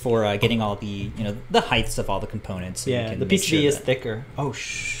 Just for getting all the, the heights of all the components. So yeah, the PCB is thicker. Oh,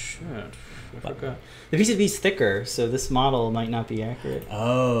 shit. I forgot. The PCB is thicker, so this model might not be accurate.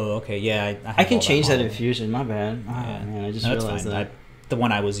 Oh, okay. Yeah, I can change that in Fusion. My bad. Oh, yeah. Man, I just realized that. The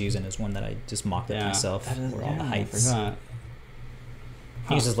one I was using is one that I just mocked up myself for all the heights. I forgot. You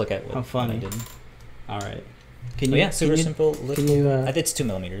can just look at what I did. All right. Super simple. It's 2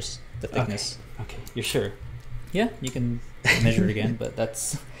 millimeters, the thickness. Okay. You're sure? Yeah, you can measure it again, but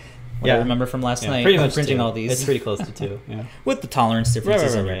that's what I remember from last night. Pretty much printing all these. It's pretty close to 2. Yeah. With the tolerance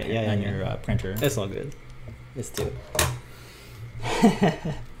differences on your printer. It's all good. It's 2.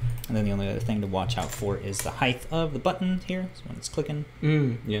 And then the only other thing to watch out for is the height of the button here. So when it's clicking.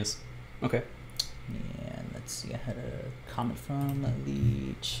 Yes. Okay. And let's see. I had a comment from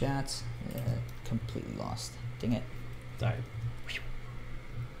the chat. Completely lost. Dang it. Sorry.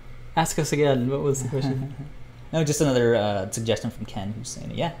 Ask us again. What was the question? No, just another suggestion from Ken, who's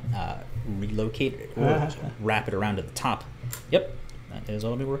saying, relocate it or wrap it around to the top. Yep, that is what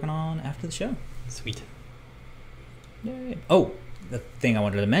I'll be working on after the show. Sweet. Yay. Oh, the thing I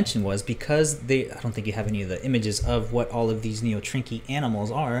wanted to mention was because I don't think you have any of the images of what all of these Neo Trinky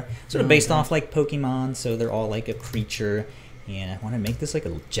animals are, sort of based off like Pokemon, so they're all like a creature, and I want to make this like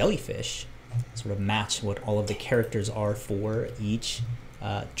a jellyfish, sort of match what all of the characters are for each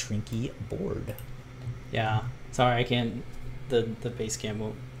Trinky board. Yeah. Sorry, I can't. The base cam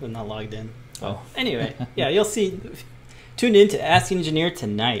will not logged in. Oh. Anyway, yeah, you'll see. Tune in to Ask Engineer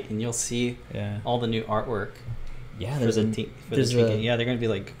tonight, and you'll see all the new artwork. Yeah, they're going to be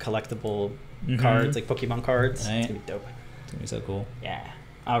like collectible cards, like Pokemon cards. Right. It's gonna be dope. It's gonna be so cool. Yeah.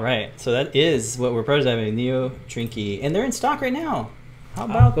 All right. So that is what we're prototyping, Neo Trinky, and they're in stock right now. How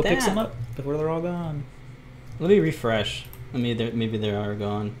about go that? pick some up before they're all gone. Let me refresh. Maybe they are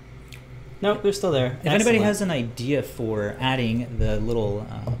gone. Nope, they're still there. If anybody has an idea for adding the little,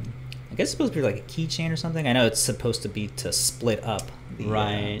 I guess it's supposed to be like a keychain or something. I know it's supposed to be to split up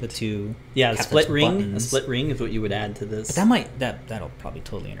the two. Yeah, a split ring. A split ring is what you would add to this. But that'll probably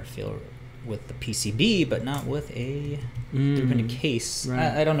totally interfere with the PCB, but not with a 3-printed case.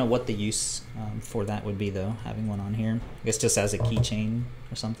 Right. I don't know what the use for that would be though. Having one on here, I guess just as a keychain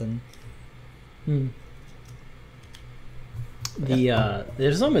or something.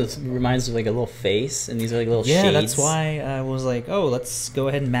 There's almost reminds me of like a little face, and these are like little shades. Yeah, that's why I was like, oh, let's go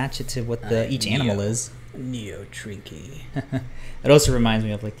ahead and match it to what each animal is. Neo Trinky. It also reminds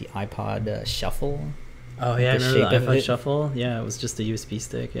me of like the iPod Shuffle. Oh yeah, I remember the iPod Shuffle. Yeah, it was just a USB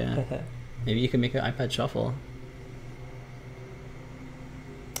stick. Yeah, maybe you can make an iPod Shuffle.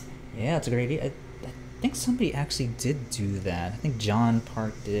 Yeah, it's a great idea. I think somebody actually did do that. I think John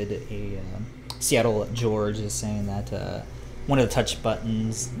Park did a Seattle George is saying that one of the touch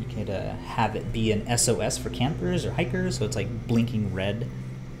buttons, you could have it be an SOS for campers or hikers, so it's like blinking red.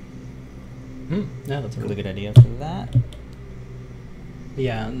 Yeah, that's a really good idea for that.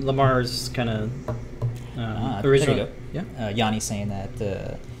 Yeah, Lamar's kind of original. Yeah, Yanni saying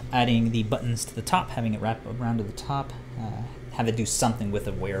that adding the buttons to the top, having it wrap around to the top, have it do something with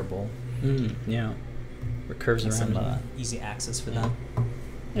a wearable. Yeah, or curves around. Some easy access for that.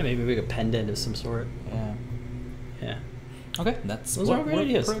 Yeah, maybe we could pendant of some sort. Yeah. Okay, those are great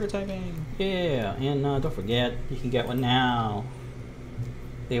ideas. Prototyping. Yeah, and don't forget, you can get one now.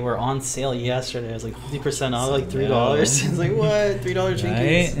 They were on sale yesterday. It was like 50% off, like $3. It's like, what? $3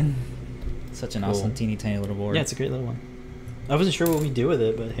 Trinkies? Right? Such an awesome, teeny tiny little board. Yeah, it's a great little one. I wasn't sure what we do with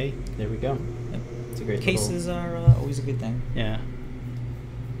it, but hey, there we go. Yep. It's a great Cases are always a good thing. Yeah.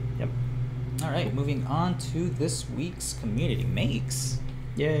 Yep. All right, moving on to this week's Community Makes.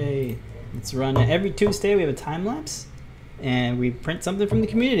 Yay. Let's run it. Every Tuesday we have a time lapse, and we print something from the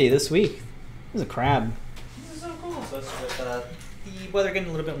community this week. There's a crab. This is so cool. So it's with the weather getting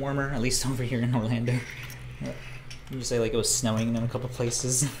a little bit warmer, at least over here in Orlando. You say like it was snowing in a couple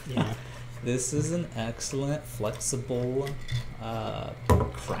places. Yeah. This is an excellent, flexible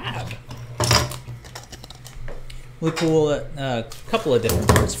crab. Really cool. Couple of different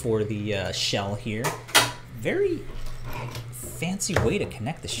parts for the shell here. Very fancy way to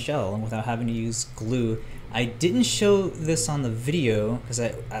connect the shell without having to use glue. I didn't show this on the video because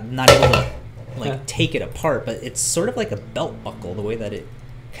I'm not able to like take it apart, but it's sort of like a belt buckle the way that it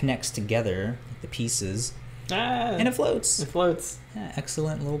connects together the pieces, and it floats. It floats. Yeah,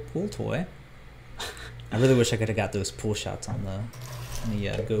 excellent little pool toy. I really wish I could have got those pool shots on the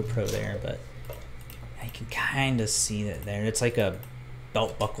GoPro there, but I can kind of see that there. It's like a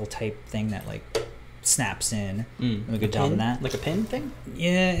belt buckle type thing that like snaps in. A Good job on that. Like a pin thing?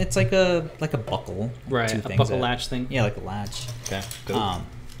 Yeah, it's like a buckle. Right, Two a things buckle that- latch thing? Yeah, like a latch. Okay, go.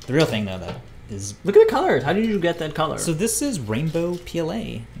 The real thing though that is. Look at the colors. How did you get that color? So this is rainbow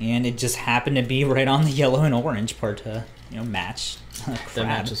PLA, and it just happened to be right on the yellow and orange part to match. that Crab.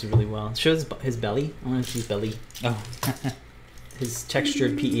 matches really well. It shows his belly. I want to see his belly. Oh. His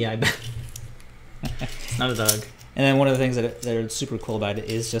textured PEI belly. It's not a dog. And then one of the things that are super cool about it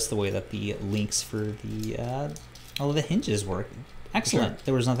is just the way that the links for the all of the hinges work. Excellent. Sure.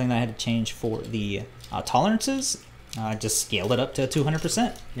 There was nothing that I had to change for the tolerances. I just scaled it up to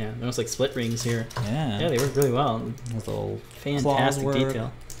 200%. Yeah, almost like split rings here. Yeah. Yeah, they work really well. With little Fantastic claws work.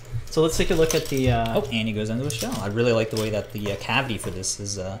 detail. So let's take a look at the. Oh, and he goes into a shell. I really like the way that the cavity for this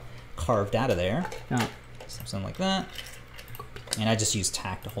is carved out of there. Yeah. Something like that. And I just used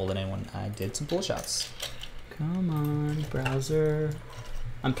tack to hold it in when I did some pull shots. Come on, browser.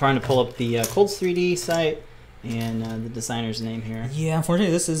 I'm trying to pull up the Colds 3D site and the designer's name here. Yeah,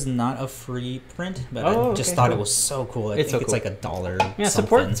 unfortunately, this is not a free print, but Oh, I just okay, thought cool. it was so cool. I It's think so it's cool. like $1. Yeah,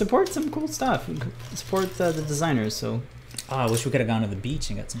 something. support some cool stuff. Support the designers. So Oh, I wish we could have gone to the beach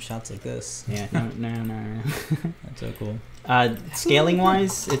and got some shots like this. yeah, no. That's so cool. Scaling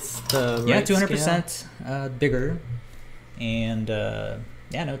wise, it's the Yeah, right 200% bigger, and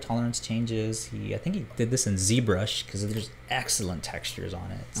no tolerance changes. I think he did this in ZBrush because there's excellent textures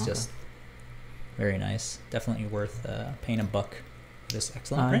on it. It's Okay. just very nice. Definitely worth paying $1 for this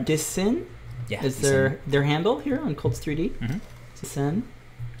excellent scale. print. Disin Yeah, is decent. their handle here on Colds 3D. Mhm. Disin,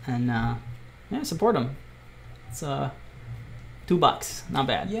 and yeah, support them. It's $2, not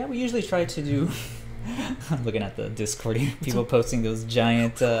bad. Yeah, we usually try to do. I'm looking at the Discord here, people posting those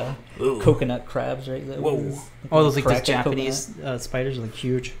giant coconut crabs, right? Whoa. Oh, those like those Cracked Japanese spiders are like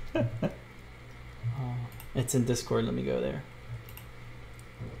huge. It's in Discord. Let me go there.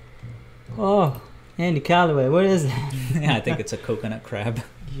 Oh, Andy Calloway, what is that? Yeah, I think it's a coconut crab.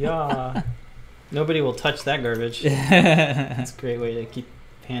 Yeah. Nobody will touch that garbage. That's a great way to keep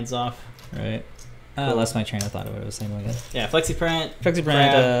hands off. Right. Cool. Lost my train of thought of what I was saying. Like that. Yeah, FlexiPrint, FlexiPrint,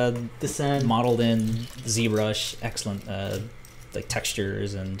 Crab, Descend. modeled in ZBrush, excellent like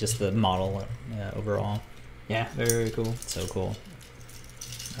textures and just the model overall. Yeah, very, very cool. So cool.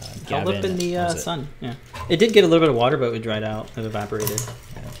 Held up in the what was it? sun. Yeah, it did get a little bit of water, but it dried out. It evaporated.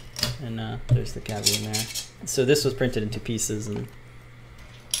 Yeah. And there's the cavity in there. So this was printed in 2 pieces, and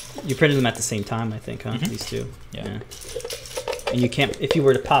you printed them at the same time, I think, huh? Mhm. These two. Yeah. And you can't. If you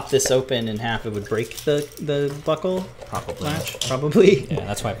were to pop this open in half, it would break the buckle Probably. latch. Probably. Yeah,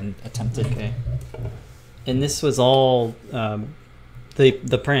 that's why I haven't attempted. Okay. And this was all the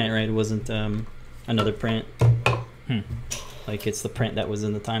print, right? It wasn't another print. Like it's the print that was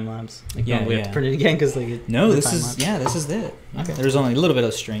in the time lapse. Like Yeah, we have to yeah. print it again because like No, the this time is lapse. this is it. Okay. There's only a little bit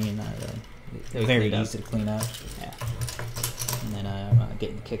of strain. They Very cleaned up. easy to clean up. Yeah. And then I'm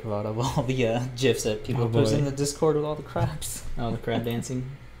getting a kick out of all the gifs that people Oh, post boy. in the Discord with all the crabs. Oh, the crab dancing.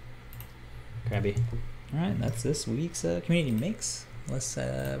 Crabby. All right, that's this week's community mix. Unless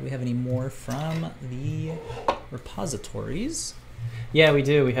we have any more from the repositories. Yeah, we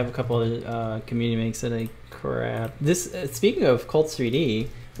do. We have a couple of community makes that I crap. This speaking of Colts 3D,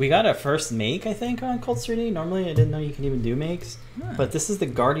 we got our first make I think on Colts 3D. Normally, I didn't know you can even do makes, but this is the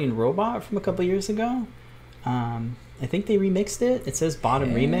Guardian robot from a couple years ago. I think they remixed it. It says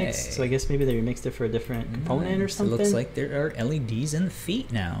bottom remix, so I guess maybe they remixed it for a different component or Nice. something. It looks like there are LEDs in the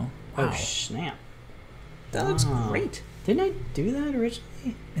feet now. Wow. Oh snap! That looks Wow. great. Didn't I do that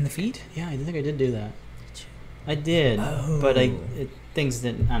originally? In the feet? Yeah, I think I did do that. I did, but things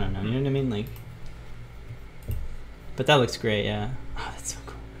didn't. I don't know. You know what I mean? Like, but that looks great. Yeah. Oh, that's so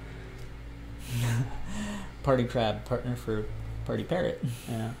cool. Party crab, partner for party parrot.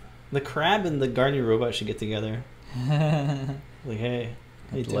 Yeah. The crab and the Guardian robot should get together. Like, hey,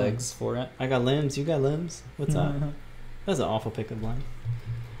 how you Have doing? legs for it. I got limbs. You got limbs. What's up? That's an awful pickup line.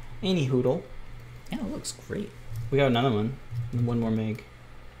 Any hoodle. Yeah, it looks great. We got another one. One more meg.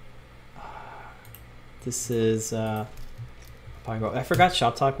 This is I forgot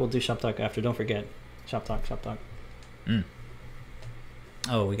Shop Talk. We'll do Shop Talk after. Don't forget Shop Talk. Mm.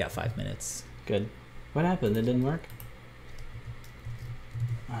 Oh, we got 5 minutes. Good. What happened? It didn't work?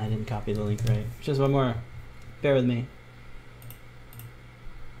 I didn't copy the link right. Just one more. Bear with me.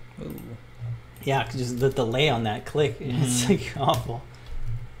 Ooh. Yeah, just the delay on that click. It's like awful.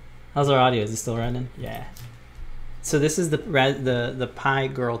 How's our audio? Is it still running? Yeah. So this is the Pi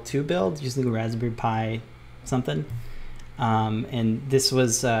Girl 2 build using the Raspberry Pi something. And this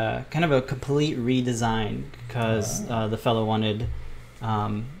was kind of a complete redesign because the fellow wanted,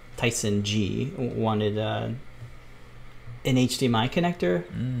 Tyson G wanted an HDMI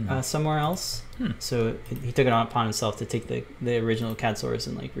connector somewhere else. So he took it upon himself to take the original CAD source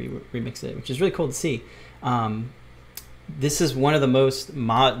and like remix it, which is really cool to see. This is one of the most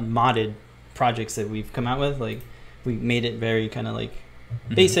modded projects that we've come out with. Like we made it very kind of like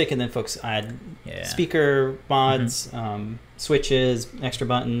basic, and then folks add speaker mods, switches, extra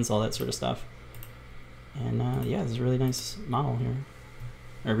buttons, all that sort of stuff. And yeah, this is a really nice model here,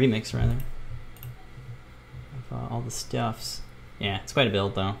 or remix rather, of all the stuffs. Yeah, it's quite a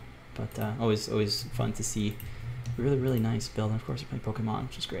build though, but always fun to see. Really nice build. And of course, we play Pokemon,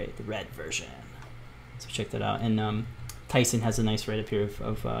 which is great. The red version. So check that out. And Tyson has a nice write up here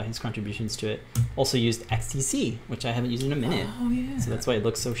of his contributions to it. Also used XTC, which I haven't used in a minute. Oh yeah. So that's why it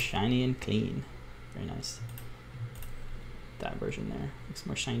looks so shiny and clean. Very nice. That version there looks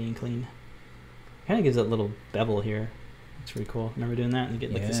more shiny and clean. Kind of gives that little bevel here. Looks really cool. Remember doing that? And you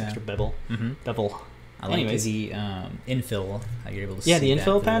get like this extra bevel. Bevel. I like the infill. How you're able to yeah, see the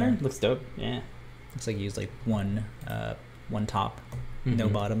infill that pattern there. looks dope. Yeah. Looks like you used like one top, no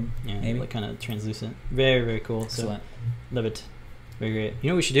bottom. Yeah, maybe like kind of translucent. Very cool. Excellent. So love it. Very great. You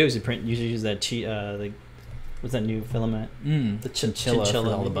know what we should do is usually use that like what's that new filament? The chinchilla for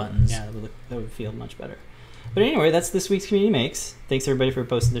all the buttons. Yeah, that would feel much better. But anyway, that's this week's Community Makes. Thanks everybody for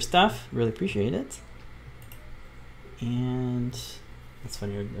posting their stuff. Really appreciate it. And that's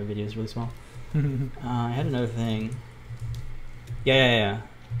funny. Our video is really small. I had another thing. Yeah.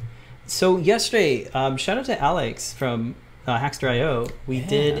 So yesterday, shout out to Alex from Hackster.io. We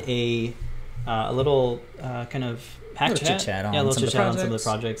did a little kind of hack chat. On a little some chit of the chat on some of the projects.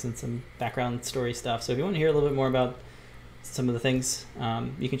 projects and some background story stuff. So if you want to hear a little bit more about some of the things,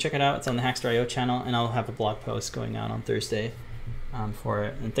 you can check it out. It's on the Hackster.io channel, and I'll have a blog post going out on Thursday for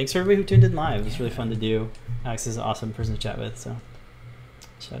it. And thanks for everybody who tuned in live. It was really fun to do. Alex is an awesome person to chat with, so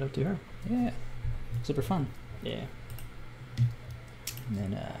shout out to her. Yeah, super fun. Yeah. And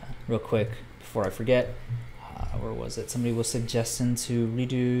then, real quick, before I forget, where was it? Somebody was suggesting to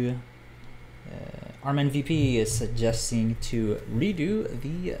redo. Armin VP is suggesting to redo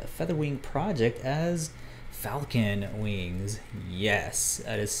the Featherwing project as Falcon Wings. Yes,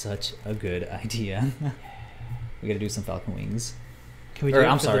 that is such a good idea. We gotta do some Falcon Wings. Can we do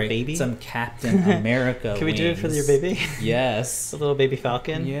it for the baby? Some Captain America. Can we do it for your wings. baby? Yes. The little baby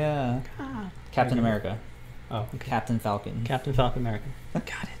Falcon? Yeah. Captain America. Oh, okay. Captain Falcon. Captain Falcon America. Got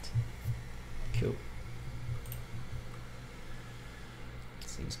it. Cool.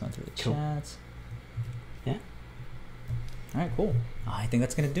 So just going through the Cool. chats. Yeah. All right, cool. I think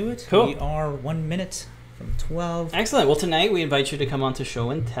that's going to do it. Cool. We are 1 minute from 12. Excellent. Well, tonight we invite you to come on to Show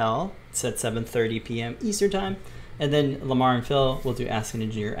and Tell. It's at 7:30 p.m. Eastern Time. And then Lamar and Phil will do Ask an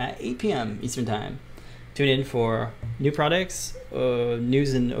Engineer at 8 p.m. Eastern Time. Tune in for new products,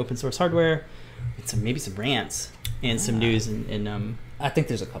 news in open source hardware, and maybe some rants, and some news in I think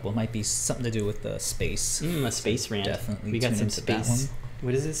there's a couple. It might be something to do with the space. a space rant. Definitely We got tune some into that space. one.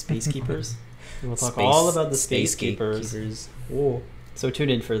 What is it? Space Keepers? We'll talk Space- all about the Space Space Keepers. Gatekeepers. Whoa. So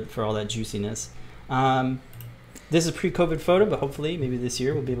tune in for all that juiciness. This is a pre-COVID photo, but hopefully maybe this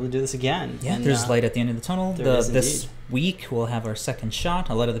year we'll be able to do this again. Yeah, And, there's light at the end of the tunnel. there is This indeed. week we'll have our second shot.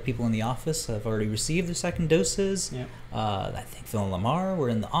 A lot of the people in the office have already received their second doses. Yeah. I think Phil and Lamar were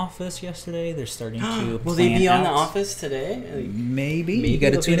in the office yesterday. They're starting to Will they be plan on The out. Office today? Maybe. Maybe You got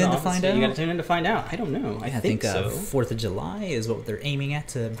to they'll be tune in the to office. find Yeah, out. You got to tune in to find out. I don't know. I think so. 4th of July is what they're aiming at,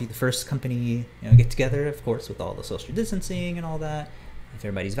 to be the first company, get together, of course, with all the social distancing and all that. If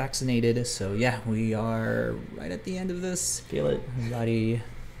everybody's vaccinated. So yeah, we are right at the end of this. Feel it. Everybody,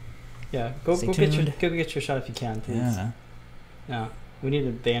 Yeah. Go Stay get tuned. your shot if you can, please. yeah. Yeah. We need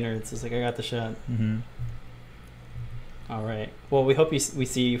a banner that says like, I got the shot. Mm-hmm. All right. Well, we hope we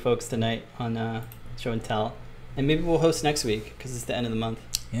see you folks tonight on Show and Tell, and maybe we'll host next week because it's the end of the month.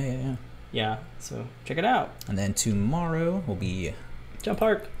 Yeah. Yeah. So check it out. And then tomorrow will be Jump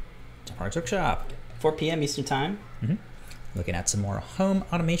Park, Parks Workshop. 4 p.m. Eastern Time. Mm-hmm. Looking at some more home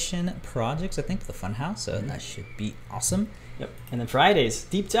automation projects, I think, for the Funhouse. So that should be awesome. Yep. And then Fridays,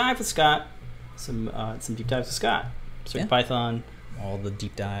 Deep Dive with Scott, some deep dives with Scott. Yeah. Python. All the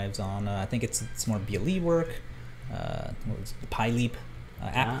deep dives on, I think it's more BLE work. What was the PyLeap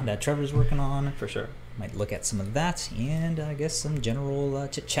app that Trevor's working on. For sure. Might look at some of that, and I guess some general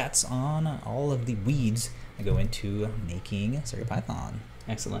chit-chats on all of the weeds that go into making CircuitPython.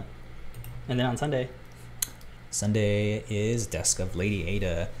 Excellent. And then on Sunday is Desk of Lady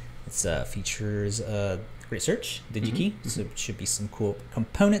Ada. It features Great Search, DigiKey, so it should be some cool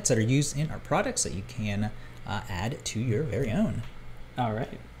components that are used in our products that you can add to your very own. All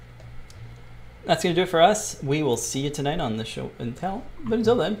right. That's going to do it for us. We will see you tonight on the show and tell. But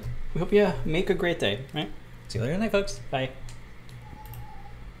until then, we hope you make a great day, right? See you later tonight, folks. Bye.